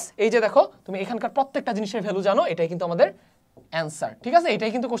 ব্যাস, এই যে দেখো তুমি এখানকার প্রত্যেকটা জিনিসের ভ্যালু জানো, এটাই কিন্তু আমাদের অ্যান্সার, ঠিক আছে?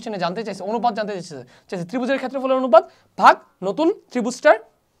 এটাই কিন্তু কোশ্চেনে জানতে চাইছে, অনুপাত জানতে চাইছে। ত্রিভুজের ক্ষেত্রফলের অনুপাত ভাগ নতুন ত্রিভুজটার,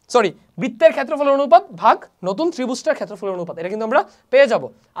 সরি, বৃত্তের ক্ষেত্রফলের অনুপাত ভাগ নতুন ত্রিভুজটার ক্ষেত্রফলের অনুপাত, এটা কিন্তু আমরা পেয়ে যাব।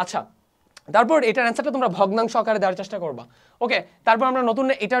 আচ্ছা, তারপর এটার অ্যান্সারটা তোমরা ভগ্নাংশ আকারে দেওয়ার চেষ্টা করবা, ওকে? তারপর আমরা নতুন,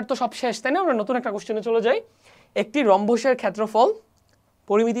 এটার তো সব শেষ, তাই না? আমরা নতুন একটা কোশ্চেনে চলে যাই। একটি রম্বসের ক্ষেত্রফল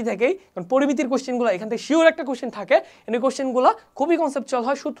পরিমিতি থেকেই, কারণ পরিমিতির কোশ্চেনগুলো এখান থেকে শিওর একটা কোশ্চেন থাকে, এই কোশ্চেনগুলো খুবই কনসেপচুয়াল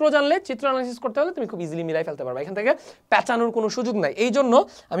হয়। সূত্র জানলে, চিত্র অ্যানালাইসিস করতে হলে তুমি খুব ইজিলি মিলাই ফেলতে পারবে, এখান থেকে প্যাচানোর কোনো সুযোগ নাই। এই জন্য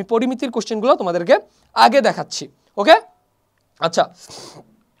আমি পরিমিতির কোশ্চেনগুলো তোমাদেরকে আগে দেখাচ্ছি, ওকে? আচ্ছা,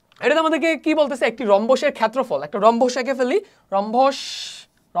 এটা আমাদেরকে কি বলতেছে? একটি রম্বসের ক্ষেত্রফল। একটা রম্বস এঁকে ফেলি।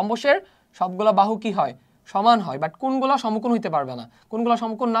 রম্বসের সবগুলা বাহু কি হয়? সমান হয়, বাট কোনগুলা সমকোণ হইতে পারবে না। কোনগুলা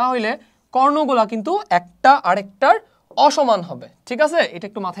সমকোণ না হইলে কর্ণগুলা কিন্তু একটা আরেকটার অসমান হবে, ঠিক আছে? এটা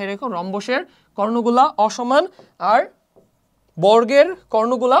একটু মাথায় রেখো। রম্বসের কর্ণগুলা অসমান আর বর্গের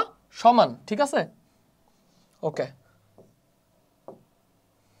কর্ণগুলা সমান, ঠিক আছে? ওকে,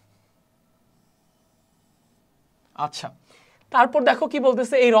 আচ্ছা, তারপর দেখো কি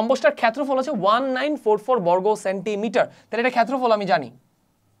বলতেছে, এই রম্বসটার ক্ষেত্রফল আছে 1944 বর্গ সেন্টিমিটার। তাহলে এটা ক্ষেত্রফল আমি জানি,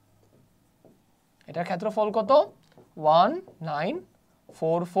 এটার ক্ষেত্রফল কত?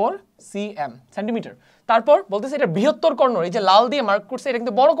 1944 cm সেন্টিমিটার। তারপর বলতেছে এটা বৃহত্তর কর্ণ, এই যে লাল দিয়ে মার্ক করছে এটা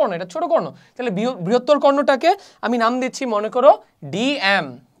কিন্তু বড় কর্ণ, এটা ছোট কর্ণ। তাহলে বৃহত্তর কর্ণটাকে আমি নাম দিচ্ছি মনে করো ডিএম,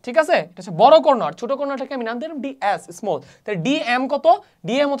 ঠিক আছে? এটা হচ্ছে বড় কর্ণ, আর ছোট কর্ণটাকে আমি নাম দিলাম ডিএস, স্মল। তাহলে ডিএম কত?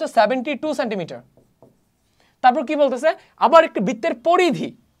 ডিএম হচ্ছে 72 সেন্টিমিটার। তারপর কি বলতেছে, আবার একটি বৃত্তের পরিধি,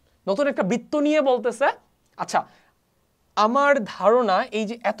 নতুন একটা বৃত্ত নিয়ে বলতেছে। আচ্ছা, আমার ধারণা এই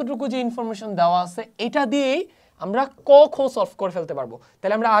যে এতটুকু যে ইনফরমেশন দেওয়া আছে এটা দিয়েই আমরা ক খ সলভ করে ফেলতে পারবো।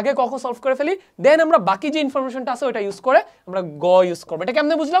 তাহলে আমরা আগে ক খ সলভ করে ফেলি, দেন আমরা বাকি যে ইনফরমেশনটা আছে ওটা ইউজ করে আমরা গ ইউজ করবো। এটা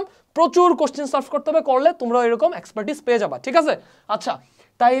কেমনে বুঝলাম? প্রচুর কোশ্চেন সলভ করতে হবে, করলে তোমরা এরকম এক্সপার্টিস পেয়ে যাবা, ঠিক আছে? আচ্ছা,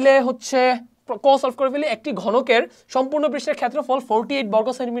 তাইলে হচ্ছে ক সলভ করে ফেলি। একটি ঘনকের সম্পূর্ণ পৃষ্ঠের ক্ষেত্রফল 48 বর্গ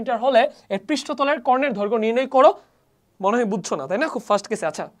সেন্টিমিটার হলে এর পৃষ্ঠতলের কর্ণের দৈর্ঘ্য নির্ণয় করো। মনে হয় বুঝছো না, তাই না? খুব ফার্স্ট কেসে।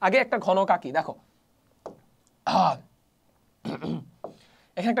 আচ্ছা, আগে একটা ঘনক আঁকি। দেখো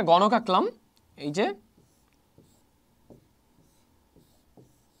এখানে একটা ঘনক আঁকলাম, এই যে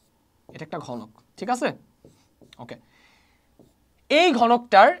এটা একটা ঘনক, ঠিক আছে? ওকে, এই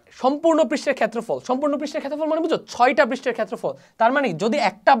ঘনকটার সম্পূর্ণ পৃষ্ঠের ক্ষেত্রফল, সম্পূর্ণ পৃষ্ঠের ক্ষেত্রফল মানে বুঝো 6টা পৃষ্ঠের ক্ষেত্রফল। তার মানে যদি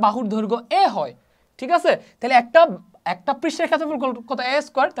একটা বাহুর দৈর্ঘ্য এ হয়, ঠিক আছে, তাহলে একটা পৃষ্ঠের ক্ষেত্রফল কত? a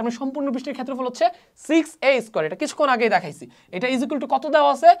square. তার মানে সম্পূর্ণ পৃষ্ঠের ক্ষেত্রফল হচ্ছে 6a স্কয়ার। এটা কিছুক্ষণ আগেই দেখাইছি। এটা ইজ ইকুয়াল টু কত দেওয়া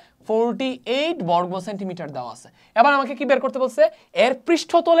আছে? 48 বর্গ সেন্টিমিটার দেওয়া আছে। এবার আমাকে কি বের করতে বলছে? এর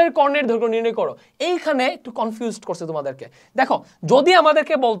পৃষ্ঠতলের কর্ণের দৈর্ঘ্য নির্ণয় করো। এইখানে একটু কনফিউজড করছে তোমাদেরকে। দেখো, যদি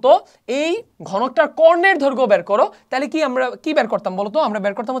আমাদেরকে বলতো এই ঘনকটার কর্ণের দৈর্ঘ্য বের করো, তাহলে কি আমরা কি বের করতাম বলতো? আমরা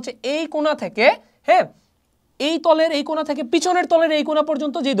বের করতাম হচ্ছে এই কোণা থেকে, হ্যাঁ, এই তলের এই কোণা থেকে পিছনের তলের এই কোণা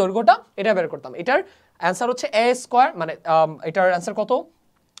পর্যন্ত যে দৈর্ঘ্যটা, এটা বের করতাম। এটার অ্যান্সার হচ্ছে a স্কয়ার, মানে এটার অ্যান্সার কত?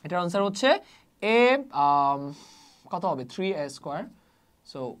 এটার অ্যান্সার হচ্ছে a কত হবে? 3a square.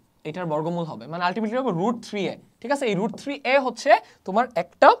 সো এটার বর্গমূল হবে, মানে আলটিমেটলি হবে √3a, ঠিক আছে? এই √3a হচ্ছে তোমার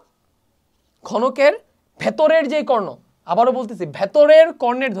একটা ঘনকের ভেতরের যে কর্ণ, আবারও বলতেছি ভেতরের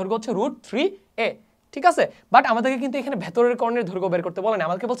কর্ণের দৈর্ঘ্য হচ্ছে √3a, ঠিক আছে? বাট আমাদেরকে কিন্তু এখানে ভেতরের কর্ণের দৈর্ঘ্য বের করতে বলে না,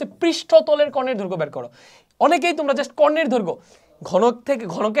 আমাদেরকে বলছে পৃষ্ঠতলের কর্ণের দৈর্ঘ্য বের করো। অনেকেই তোমরা জাস্ট কর্ণের দৈর্ঘ্য, ঘনক থেকে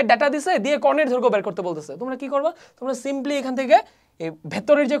ঘনকের ডাটা দিছে, দিয়ে কর্ণের দৈর্ঘ্য বের করতে বলতেছে। তোমরা কি করবা? তোমরা সিম্পলি এখান থেকে এই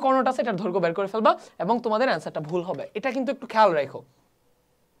ভেতরের যে কর্ণটা আছে এটার দৈর্ঘ্য বের করে ফেলবা, এবং তোমাদের অ্যান্সারটা ভুল হবে। এটা কিন্তু একটু খেয়াল রাখো।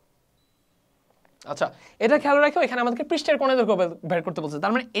 আচ্ছা, এটা খেয়াল রাখো, এখানে আমাদেরকে পৃষ্ঠের কর্ণের দৈর্ঘ্য বের করতে বলছে।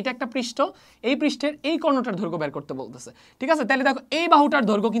 তার মানে এটা একটা পৃষ্ঠ, এই পৃষ্ঠের এই কর্ণটার দৈর্ঘ্য বের করতে বলতেছে, ঠিক আছে? তাহলে দেখো এই বাহুটার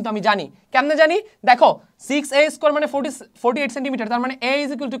দৈর্ঘ্য কিন্তু আমি জানি। কেমনে জানি? দেখো 6a স্কয়ার মানে 48 সেন্টিমিটার। তার মানে a ইজ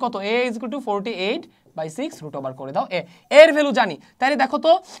ইকুয়াল টু কত? a is equal to 48/6 root over করে দাও a। এর ভ্যালু জানি, তাহলে দেখো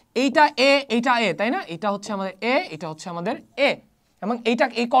তো এইটা a, এইটা a, তাই না? এটা হচ্ছে আমাদের a, এটা হচ্ছে আমাদের a, এবং এইটা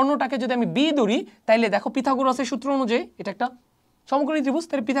এই কর্ণটাকে যদি আমি b ধরি, তাইলে দেখো পিথাগোরাসের সূত্র অনুযায়ী এটা একটা সমকোণী ত্রিভুজ,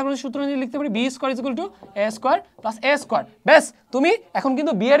 তাহলে পিথাগোরাসের সূত্র অনুযায়ী লিখতে পারি b square is equal to a square plus a square. বেশ, তুমি এখন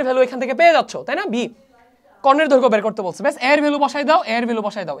কিন্তু b এর ভ্যালু এখান থেকে পেয়ে যাচ্ছ, তাই না? b কর্ণের দৈর্ঘ্য বের করতে বলছে। বেশ, a এর ভ্যালু বসাই দাও, a এর ভ্যালু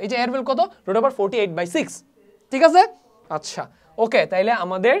বসাই দাও। এই যে a এর ভ্যালু কত? √48/6, ঠিক আছে? আচ্ছা, ওকে, তাইলে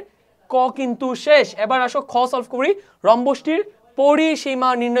আমাদের ক কিন্তু শেষ। এবার আসো খ সলভ করি। রম্বসটির পরিসীমা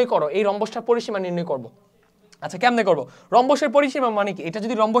নির্ণয় করো। এই রম্বসটার পরিসীমা নির্ণয় করব। আচ্ছা, কেমনে করব? রম্বসের পরিসীমা মানে কি? এটা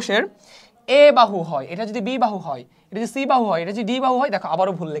যদি রম্বসের a বাহু হয়, এটা যদি b বাহু হয়, এটা যদি c বাহু হয়, এটা যদি d বাহু হয়, দেখো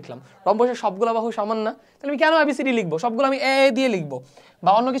আবারও ভুল লিখলাম। রম্বসের সবগুলো বাহু সমান না, তাহলে আমি কেন ABCD লিখবো? সবগুলো আমি a দিয়ে লিখবো বা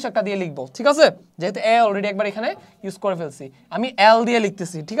অন্য কিছু একটা দিয়ে লিখবো, ঠিক আছে? যেহেতু a অলরেডি একবার এখানে ইউজ করে ফেলছি, আমি l দিয়ে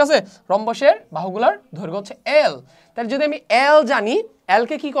লিখতেছি, ঠিক আছে? রম্বসের বাহুগুলোর দৈর্ঘ্য হচ্ছে l। তাহলে যদি আমি l জানি, l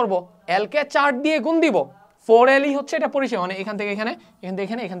কে কি করব? l কে 4 দিয়ে গুণ দিব। 4l হচ্ছে এটা পরিসীমা, মানে এখান থেকে এখানে, এখান থেকে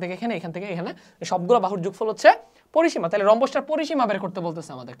এখানে, এখান থেকে এখানে, এখান থেকে এখানে, সবগুলো বাহুর যোগফল হচ্ছে পরিসীমা। তাহলে রম্বসটার পরিসীমা বের করতে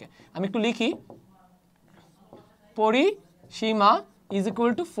বলতেছে আমাদেরকে। আমি একটু লিখি, পরিসীমা ইজ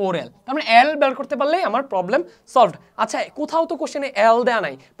ইকুয়াল টু 4l। তার মানে l বের করতে পারলেই আমার প্রবলেম সলভড। আচ্ছা, কোথাও তো কোশ্চেনে l দেওয়া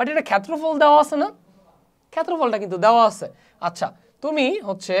নাই, বাট এটা ক্ষেত্রফল দেওয়া আছে না? ক্ষেত্রফলটা কিন্তু দেওয়া আছে। আচ্ছা, তুমি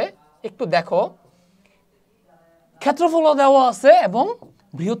হচ্ছে একটু দেখো, ক্ষেত্রফলও দেওয়া আছে এবং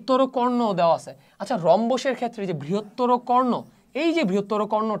বৃহত্তর কর্ণও দেওয়া আছে। আচ্ছা, রম্বসের ক্ষেত্রে যে বৃহত্তর কর্ণ, এই যে বৃহত্তর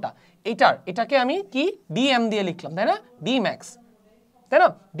কর্ণটা, এটাকে আমি কি dm দিয়ে লিখলাম, তাই না? d max, তাই না?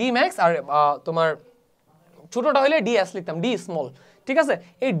 d max, আর তোমার ছোটটা হলে ds লিখতাম, d স্মল, ঠিক আছে?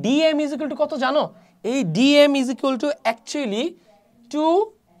 এই dm ইজ ইকুয়াল টু কত জানো? এই dm is equal to actually 2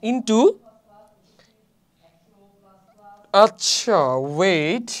 into, আচ্ছা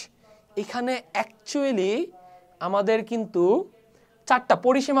ওয়েট, এখানে অ্যাকচুয়ালি আমাদের কিন্তু চারটা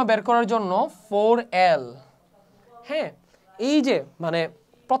পরিসীমা বের করার জন্য 4l, হ্যাঁ, এই যে মানে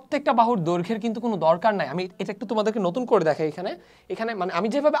প্রত্যেকটা বাহুর দৈর্ঘ্যের কিন্তু কোনো দরকার নাই। আমি এটা একটু তোমাদেরকে নতুন করে দেখাই। এখানে মানে আমি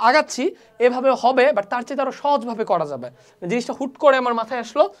যেভাবে আগাচ্ছি এভাবে হবে, বাট তার চেয়ে আরো সহজভাবে করা যাবে। জিনিসটা হুট করে আমার মাথায়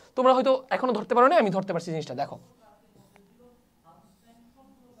আসলো, তোমরা হয়তো এখনো ধরতে পারো না, আমি ধরতে পারছি জিনিসটা। দেখো,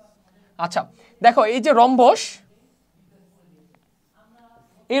 আচ্ছা দেখো, এই যে রম্বস,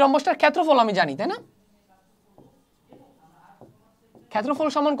 এই রম্বসটার ক্ষেত্রফল আমি জানি, তাই না? ক্ষেত্রফল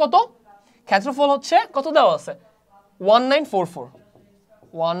সমান কত? ক্ষেত্রফল হচ্ছে কত দেওয়া আছে?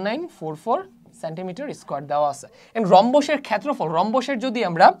 1944 সেন্টিমিটার স্কয়ার দেওয়া আছে। এন্ড রম্বসের ক্ষেত্রফল, রম্বসের যদি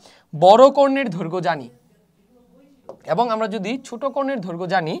আমরা বড় কর্ণের দৈর্ঘ্য জানি এবং আমরা যদি ছোট কর্ণের দৈর্ঘ্য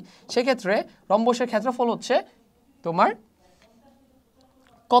জানি, সেক্ষেত্রে রম্বসের ক্ষেত্রফল হচ্ছে তোমার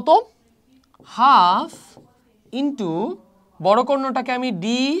কত? হাফ ইন্টু বড় কর্ণটাকে আমি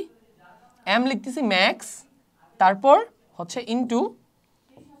ডি এম লিখতেছি ম্যাক্স, তারপর হচ্ছে ইন্টু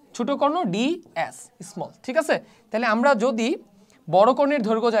ছোট কর্ণ ডি এস স্মল। ঠিক আছে, তাহলে আমরা যদি বড় কর্ণের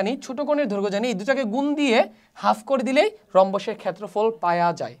দৈর্ঘ্য জানি, ছোট কর্ণের দৈর্ঘ্য জানি, এই দুটাকে গুণ দিয়ে হাফ করে দিলেই রম্বসের ক্ষেত্রফল পাওয়া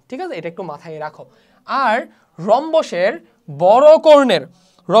যায়। ঠিক আছে, এটা একটু মাথায় রাখো। আর রম্বসের বড়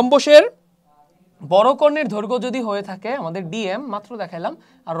কর্ণের দৈর্ঘ্য যদি হয়ে থাকে আমাদের ডিএম, মাত্র দেখাইলাম,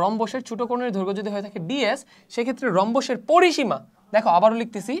 আর রম্বসের ছোট কর্ণের দৈর্ঘ্য যদি হয়ে থাকে ডিএস, সেক্ষেত্রে রম্বসের পরিসীমা, দেখো আবারও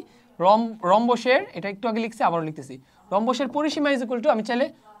লিখতেছি, রম্বসের, এটা একটু আগে লিখছি আবারও লিখতেছি, রম্বসের পরিসীমা ইজ ইকুয়াল টু, আমি চাইলে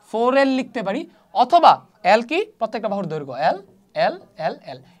 4L লিখতে পারি, অথবা এল কি প্রত্যেকটা বাহুর দৈর্ঘ্য, এল এল এল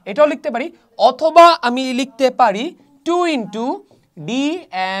এল, এটাও লিখতে পারি, অথবা আমি লিখতে পারি 2 into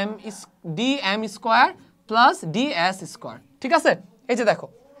DM square plus DS square. ঠিক আছে, এই যে দেখো,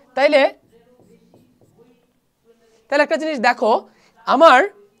 তাইলে একটা জিনিস দেখো, আমার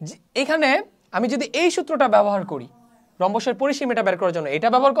এখানে আমি যদি এই সূত্রটা ব্যবহার করি রম্বসের পরিসীমাটা বের করার জন্য, এটা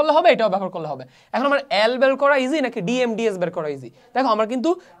ব্যবহার করলে হবে, এটাও ব্যবহার করলে হবে। এখন আমার এল বের করা ইজি নাকি ডিএম ডিএস বের করা ইজি? দেখো আমার কিন্তু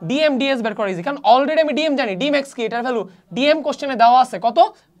ডিএম ডিএস বের করা ইজি, কারণ অলরেডি আমি ডিএম জানি, ডি ম্যাক্স কি, এটার ভ্যালু ডিএম কোশ্চেনে দেওয়া আছে কত?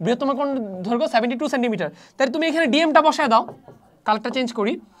 বৃহত্তম কোণ দৈর্ঘ্য 72 সেন্টিমিটার। তাই তুমি এখানে ডিএমটা বসায় দাও, কালারটা চেঞ্জ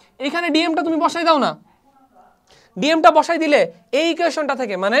করি, এখানে ডিএমটা তুমি বসায় দাও না, ডিএমটা বসাই দিলে এই ইকুয়েশনটা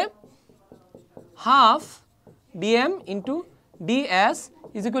থেকে, মানে half DM into DS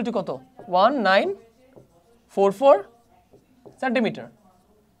is equal to কত? 1944 সেন্টিমিটার।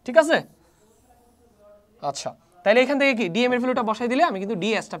 ঠিক আছে, আচ্ছা তাহলে এখান থেকে কি ডিএম এর ভ্যালুটা বসাই দিলে আমি কিন্তু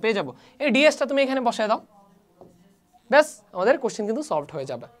ডিএসটা পেয়ে যাব। এই ডিএসটা তুমি এখানে বসায় দাও, ব্যাস আমাদের কোশ্চেন কিন্তু সলভড হয়ে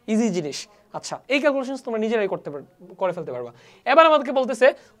যাবে, ইজি জিনিস। আচ্ছা, এই ক্যালকুলেশন তোমরা নিজেরাই করে ফেলতে পারবা। এবার আমাদেরকে বলতেছে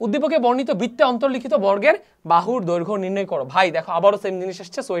উদ্দীপকে বর্ণিত বৃত্তে অন্তর্লিখিত বর্গের বাহুর দৈর্ঘ্য নির্ণয় করো। ভাই দেখো আবারও সেম জিনিস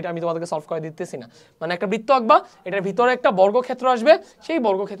আসছে, সো এটা আমি তোমাদেরকে সলভ করে দিতেছি না। মানে একটা বৃত্ত আঁকবা, এটার ভিতরে একটা বর্গক্ষেত্র আসবে, সেই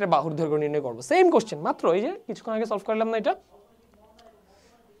বর্গক্ষেত্রে বাহুর দৈর্ঘ্য নির্ণয় করবো। সেম কোশ্চেন, মাত্র এই যে কিছুক্ষণ আগে সলভ করলাম না এটা,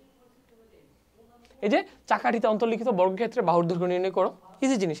 এই যে চাকাটিতে অন্তর্লিখিত বর্গক্ষেত্রে বাহুর দৈর্ঘ্য নির্ণয় করো,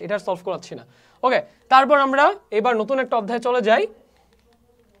 ইজি জিনিস, এটা সলভ করাচ্ছি না। ওকে, তারপর আমরা এবার নতুন একটা অধ্যায়ে চলে যাই,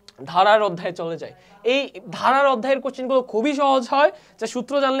 ধারার অধ্যায়ে চলে যাই। এই ধারার অধ্যায়ের কোশ্চেনগুলো খুবই সহজ হয়, যে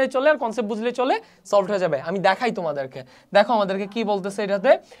সূত্র জানলে চলে আর কনসেপ্ট বুঝলে চলে, সলভ হয়ে যাবে। আমি দেখাই তোমাদেরকে, দেখো আমাদেরকে কি বলতেছে।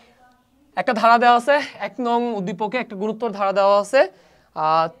 এটাতে একটা ধারা দেওয়া আছে, 1 নং উদ্দীপকে একটা গুণোত্তর ধারা দেওয়া আছে,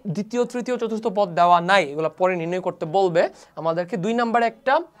 দ্বিতীয় তৃতীয় চতুর্থ পদ দেওয়া নাই, এগুলো পরে নির্ণয় করতে বলবে আমাদেরকে। 2 নম্বরে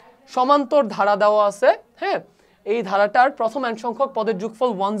একটা সমান্তর ধারা দেওয়া আছে, হ্যাঁ, এই ধারাটার প্রথম n সংখ্যক পদের যোগফল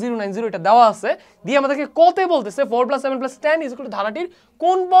 1090 এটা দেওয়া আছে, দিয়ে আমাদেরকে কতে বলতেছে 4 + 7 + 10 ইজ ইকুয়াল টু ধারাটির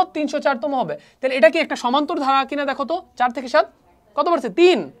কোন পদ 304 তম হবে। তাহলে এটা কি একটা সমান্তর ধারা কিনা দেখো তো, 4 থেকে 7 কত বাড়ছে?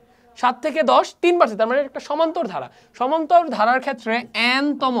 3, 7 থেকে 10 3 বাড়ছে, তার মানে একটা সমান্তর ধারা। সমান্তর ধারার ক্ষেত্রে n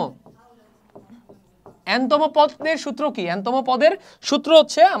তম পদের সূত্র কি? n তম পদের সূত্র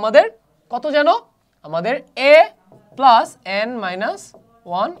হচ্ছে আমাদের কত যেন, আমাদের a + n -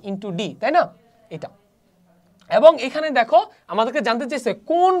 1 * d, তাই না? এটা। এবং এখানে দেখো আমাদেরকে জানতে চাইছে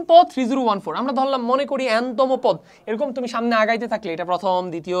কোন পদ 3014। আমরা ধরলাম মনে করি n তম পদ, এরকম তুমি সামনে আগাইতে থাকলে এটা প্রথম,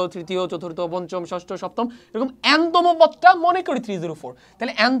 দ্বিতীয়, তৃতীয়, চতুর্থ, পঞ্চম, ষষ্ঠ, সপ্তম, এরকম n তম পদটা মনে করি 304।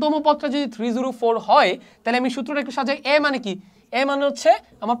 তাহলে n তম পদটা যদি 304 হয়, তাহলে আমি সূত্রটা একটু সাজাই। a মানে কি? a মানে হচ্ছে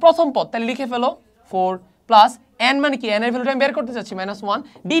আমার প্রথম পদ, তাহলে লিখে ফেলো 4 প্লাস n মানে কি? n এর ভ্যালুটা আমি বের করতে চাচ্ছি -1।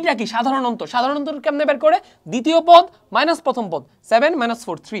 d-টা কি? সাধারণ অন্তর। সাধারণ অন্তর কেমনে বের করে? দ্বিতীয় পদ মাইনাস প্রথম পদ, 7 -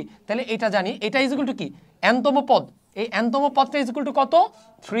 4 3। তাহলে এটা জানি, এটা ইজ ইকুয়াল টু কি? n তম পদ। এই n তম পদটা ইজ ইকুয়াল টু কত?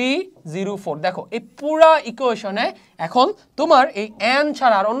 304। দেখো এই পুরা ইকুয়েশনে এখন তোমার এই n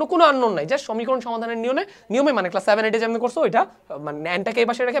ছাড়া আর অন্য কোনো আননোন নাই, জাস্ট সমীকরণ সমাধানের নিয়মে মানে ক্লাস 7 8 এ যেমন করছো ওইটা, মানে n-টাকে এই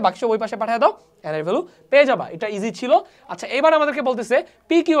পাশে রেখে বাকি ওই পাশে পাঠিয়ে দাও, n এর ভ্যালু পেয়ে যাবা। এটা ইজি ছিল। আচ্ছা, এবার আমাদেরকে বলতেছে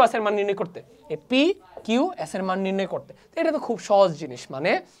PQS এর মান নির্ণয় করতে। এই PQS এর মান নির্ণয় করতে, এটা তো খুব সহজ জিনিস।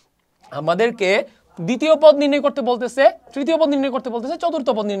 মানে আমাদেরকে দ্বিতীয় পদ নির্ণয় করতে বলতেছে, তৃতীয় পদ নির্ণয় করতে বলতেছে, চতুর্থ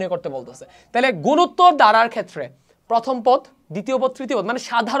পদ নির্ণয় করতে বলতেছে। তাহলে গুণোত্তর ধারার ক্ষেত্রে প্রথম পদ, দ্বিতীয় পদ, তৃতীয় পদ মানে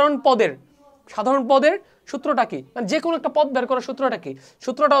সাধারণ সাধারণ পদের সূত্রটা কি, মানে যে কোনো একটা পদ বের করার সূত্রটা কি?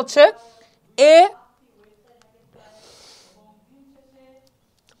 সূত্রটা হচ্ছে এ,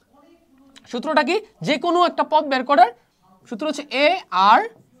 সূত্রটা কি? যে কোনো একটা পদ বের করার সূত্র হচ্ছে এ আর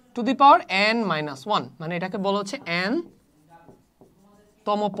to the power n minus 1, মানে এটাকে বলা হচ্ছে n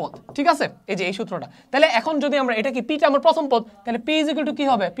তম পদ, ঠিক আছে? এই যে এই সূত্রটা। তাহলে এখন যদি আমরা এটা কি পিটা আমার প্রথম পদ, তাহলে p ইজ ইকুয়াল টু কি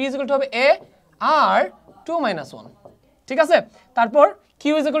হবে? p ইজ ইকুয়াল টু হবে a আর 2 মাইনাস 1, ঠিক আছে? তারপর q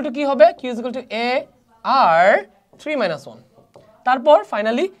ইজ ইকুয়াল টু কি হবে? q is equal to a R 3 minus 1। তারপর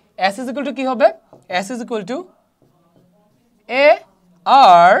finally s is equal to কি হবে? s is equal to a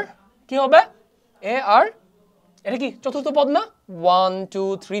আর কি হবে? a আর এটা কি চতুর্থ পদ না? 1 2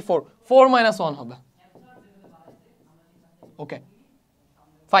 3 4, 4 মাইনাস 1 হবে। ওকে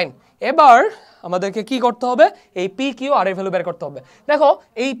ফাইন, এবার আমাদেরকে কি করতে হবে? এই পি কিউ আর এর ভ্যালু বের করতে হবে। দেখো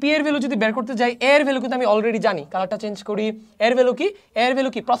এই পি এর ভ্যালু যদি বের করতে যাই, এর ভ্যালু কিন্তু আমি অলরেডি জানি, কালারটা চেঞ্জ করি। এর ভ্যালু কি? এর ভ্যালু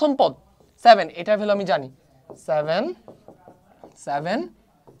কি? প্রথম পদ 7, এটার ভ্যালু আমি জানি 7 7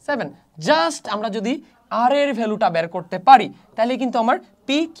 7। জাস্ট আমরা যদি আর এর ভ্যালুটা বের করতে পারি তাহলে কিন্তু আমার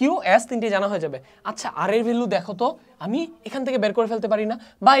পি কিউ এস তিনটে জানা হয়ে যাবে। আচ্ছা আর এর ভ্যালু দেখো তো, আমি এখান থেকে বের করে ফেলতে পারি না,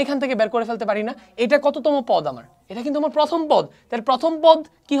 বা এখান থেকে বের করে ফেলতে পারি না? এটা কততম পদ আমার? এটা কিন্তু আমার প্রথম পদ। তাহলে প্রথম পদ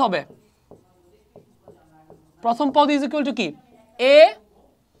কি হবে? প্রথম পদ ইজ ইকুয়াল টু কি? এ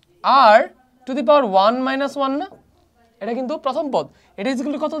আর টু দি পাওয়ার 1 মাইনাস 1 না? এটা কিন্তু প্রথম পদ। এটা ইজ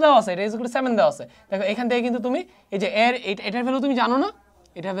ইকুয়াল টু কত দেওয়া আছে? এটা ইজ ইকুয়াল টু 7 দেওয়া আছে। দেখো এখান থেকে কিন্তু তুমি এই যে এর এটার ভ্যালু তুমি জানো না?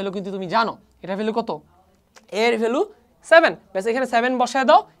 এটার ভ্যালু কিন্তু তুমি জানো। এটার ভ্যালু কত? এর ভ্যালু 7। ব্যাস এখানে 7 বসায়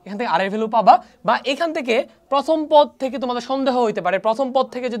দাও, এখান থেকে আর এর ভ্যালু পাবা। বা এখান থেকে প্রথম পদ থেকে তোমাদের সন্দেহ হইতে পারে, প্রথম পদ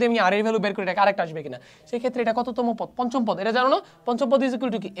থেকে যদি আমি আর এর ভ্যালু বের করি এটা আরেকটা আসবে কিনা। সেই ক্ষেত্রে এটা কততম পদ? পঞ্চম পদ। এটা জানো না? পঞ্চম পদ ইজ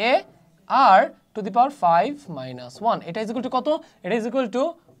ইকুয়াল টু কি? এ আর টু দি পাওয়ার 5 মাইনাস 1। এটা ইজ ইকুয়াল টু কত? এটা ইজ ইকুয়াল টু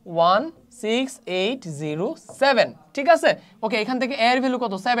 16807, ঠিক আছে? ওকে, এখান থেকে এর ভ্যালু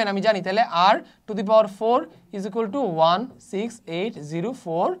কত? 7 আমি জানি, তাহলে আর to the power 4 is equal to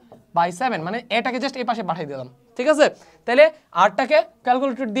 16804 by 7, মানে এটাকে জাস্ট এই পাশে পাঠিয়ে দিলাম, ঠিক আছে? তাহলে আরটাকে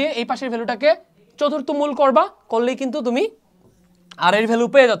ক্যালকুলেটর দিয়ে এই পাশের ভ্যালুটাকে চতুর্থ মূল করবা, করলেই কিন্তু তুমি আর এর ভ্যালু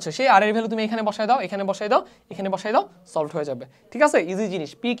পেয়ে যাচ্ছে। সেই আর এর ভ্যালু তুমি এখানে বসাই দাও, এখানে বসাই দাও, এখানে বসাই দাও, সলভ হয়ে যাবে, ঠিক আছে? ইজি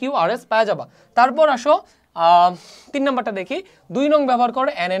জিনিস, পি কিউ আর এস পাওয়া যাবা। তারপর আসো 3 নাম্বারটা দেখি। 2 নং ব্যবহার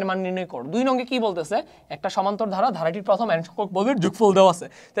করে n এর মান নির্ণয় করো। 2 নঙ্গে কি বলতেছে? একটা সমান্তর ধারা, ধারাটির প্রথম n সংখ্যক পদের যোগফল দেওয়া আছে।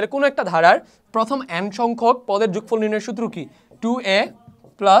 তাহলে কোন একটা ধারার প্রথম n সংখ্যক পদের যোগফল নির্ণয়ের সূত্র কি? 2a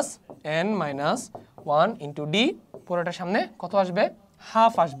plus n minus 1 into D, পুরোটার সামনে কত আসবে?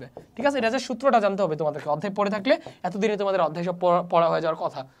 হাফ আসবে, ঠিক আছে? এটা যে সূত্রটা জানতে হবে তোমাদেরকে। অধ্যায় পড়ে থাকলে এতদিনে তোমাদের অধ্যায় সব পড়া হয়ে যাওয়ার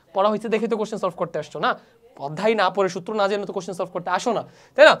কথা। পড়া হয়েছে দেখে তো কোশ্চেন সলভ করতে আসছো না, অধ্যায় না পড়ে সূত্র না জেনে তো কোশ্চেন সলভ করতে আসো না,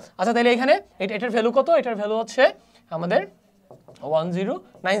 তাই না? আচ্ছা তাহলে এখানে এটার ভ্যালু কত? এটার ভ্যালু হচ্ছে আমাদের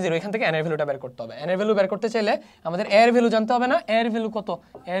 1090। এখান থেকে n এর ভ্যালুটা বের করতে হবে। n এর ভ্যালু বের করতে চাইলে আমাদের a এর ভ্যালু জানতে হবে না? a এর ভ্যালু কত?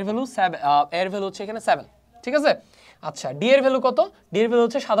 a এর ভ্যালু 7, a এর ভ্যালু হচ্ছে এখানে 7, ঠিক আছে? আচ্ছা ডি এর ভ্যালু কত? ডি এর ভ্যালু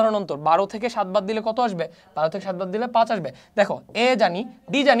হচ্ছে সাধারণ অন্তর। 12 থেকে 7 বাদ দিলে কত আসবে? 12 থেকে 7 বাদ দিলে 5 আসবে। দেখো এ জানি,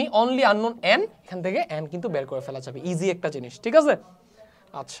 ডি জানি, অনলি আননোন n, এখান থেকে n কিন্তু বের করে ফেলা যাবে। ইজি একটা জিনিস, ঠিক আছে?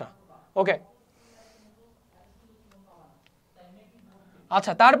 আচ্ছা ওকে।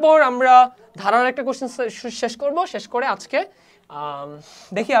 আচ্ছা তারপর আমরা ধারার একটা কোশ্চেন শেষ করব। শেষ করে আজকে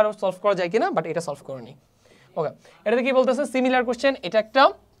দেখি আরো সলভ করা যায় কিনা, বাট এটা সলভ করে নিই। ওকে, এটাতে কি বলতেছে? Similar question. এটা একটা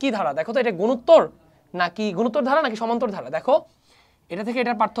কি ধারা দেখো তো? এটা গুণোত্তর নাকি গুণোত্তর ধারা নাকি সমান্তর ধারা? দেখো এটা থেকে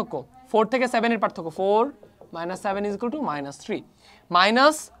এটার পার্থক্য 4 থেকে 7 এর পার্থক্য। 4 minus 7 is equal to minus 3।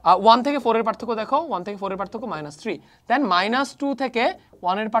 Minus 1 থেকে 4 এর পার্থক্য দেখো, 1 থেকে 4 এর পার্থক্য মাইনাস 3। দেন মাইনাস 2 থেকে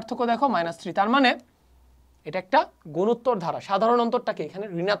 1 এর পার্থক্য দেখো মাইনাস 3। তার মানে এটা একটা গুণোত্তর ধারা। সাধারণ অন্তরটাকে এখানে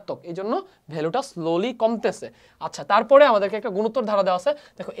ঋণাত্মক, এই জন্য ভ্যালুটা স্লোলি কমতেছে। আচ্ছা তারপরে আমাদেরকে একটা গুণোত্তর ধারা দেওয়া আছে।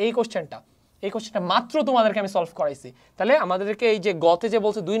 দেখো এই কোশ্চেনটা মাত্র তোমাদেরকে আমি সলভ করাইছি। তাহলে আমাদেরকে এই যে গতে যে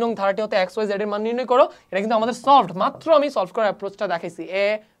বলছে 2 নং ধারাটি হতে x y z এর মান নির্ণয় করো, এটা কিন্তু আমাদের সলভড। মাত্র আমি সলভ করার অ্যাপ্রোচটা দেখাইছি। a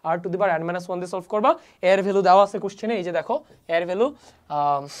r to the power n - 1 দিয়ে সলভ করবা। এর ভ্যালু দেওয়া আছে কোশ্চেনে, এই যে দেখো এর ভ্যালু,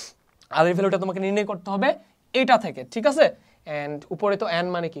 আর এর ভ্যালুটা তোমাকে নির্ণয় করতে হবে এটা থেকে, ঠিক আছে? এন্ড উপরে তো n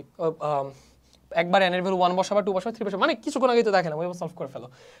মানে কি, একবার n এর ভ্যালু 1 বসাবা, 2 বসাবা, 3 বসাবা, মানে কিছুক্ষণ আগেই তো দেখালাম, ওইভাবে সলভ করে ফেলো।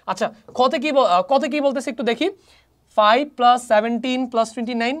 আচ্ছা কতে কি বলতেছে একটু দেখি। 5 প্লাস 17 প্লাস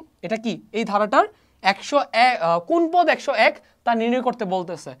 29, এটা কি? এই ধারাটার 101 কোন পদ 101 তা নির্ণয় করতে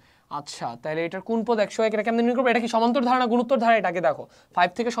বলতেছে। আচ্ছা তাহলে এটার কোন পদ 101 এটা কেমন নির্ণয় করব? এটা কি সমান্তর ধারা না গুণোত্তর ধারা? এটাকে দেখো 5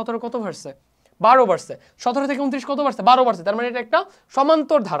 থেকে 17 কত বাড়ছে? 12 বাড়ছে। 17 থেকে 29 কত বাড়ছে? 12 বাড়ছে। তার মানে এটা একটা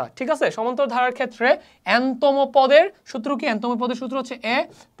সমান্তর ধারা, ঠিক আছে? সমান্তর ধারার ক্ষেত্রে n-তম পদের সূত্র কি? n-তম পদের সূত্র হচ্ছে a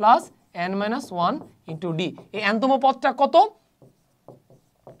plus n - 1 into D. এই n-তম পদটা কত?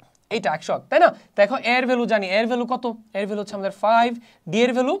 এইটা 101, তাই না? দেখো এর ভ্যালু জানি, এর ভ্যালু কত? এর ভ্যালু হচ্ছে আমাদের 5। ডি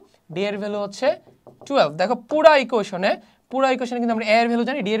এর ভ্যালু হচ্ছে 12। দেখো পুরা ইকুয়েশনে পুরো ইকুয়েশনে কিন্তু আমরা a এর ভ্যালু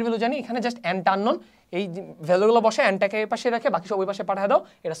জানি, d এর ভ্যালু জানি, এখানে জাস্ট n টা আননোন, এই ভ্যালুগুলো বসে nটাকে এই পাশে রেখে বাকি সব ওই পাশে পাঠিয়ে দাও,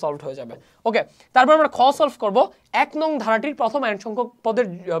 এটা সলভড হয়ে যাবে। ওকে, তারপর আমরা খ সলভ করব। 1 নং ধারাটির প্রথম n সংখ্যক পদের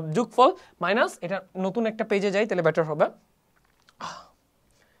যোগফল মাইনাস, এটা নতুন একটা পেজে যাই তাহলে বেটার হবে।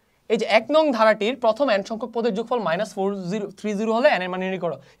 এই যে 1 নং ধারাটির প্রথম n সংখ্যক পদের যোগফল -4030 হলে n এর মান নির্ণয়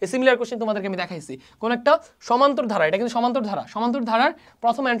করো। এই সিমিলার কোশ্চেন তোমাদেরকে আমি দেখাইছি। কোন একটা সমান্তর ধারা, এটা কিন্তু সমান্তর ধারা, সমান্তর ধারার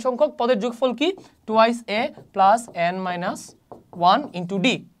প্রথম n সংখ্যক পদের যোগফল কি? 2a + n - 1 * d,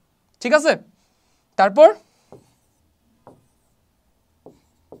 ঠিক আছে? তারপর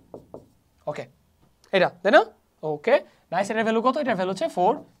ওকে, এটা তাই না? ওকে নাইস, এটার ভ্যালু কত? এটার ভ্যালু হচ্ছে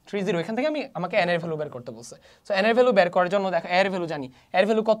 430। এখান থেকে আমাকে n এর ভ্যালু বের করতে বলছে। সো n এর ভ্যালু বের করার জন্য দেখো a এর ভ্যালু জানি, a এর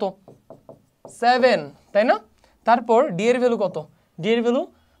ভ্যালু কত? 7, তাই না? তারপর d এর ভ্যালু কত? d এর ভ্যালু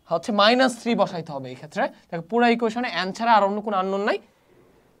হচ্ছে -3 বসাইতে হবে এই ক্ষেত্রে। দেখো পুরো ইকুয়েশনে n ছাড়া আর অন্য কোনো আননোন নাই,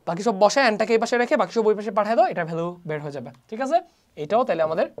 বাকি সব বসায় nটাকে এই পাশে রেখে বাকি সব ওই পাশে পাঠিয়ে দাও, এটার ভ্যালু বের হয়ে যাবে, ঠিক আছে? এটাও তাহলে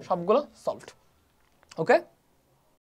আমাদের সবগুলো সলভড। ওকে।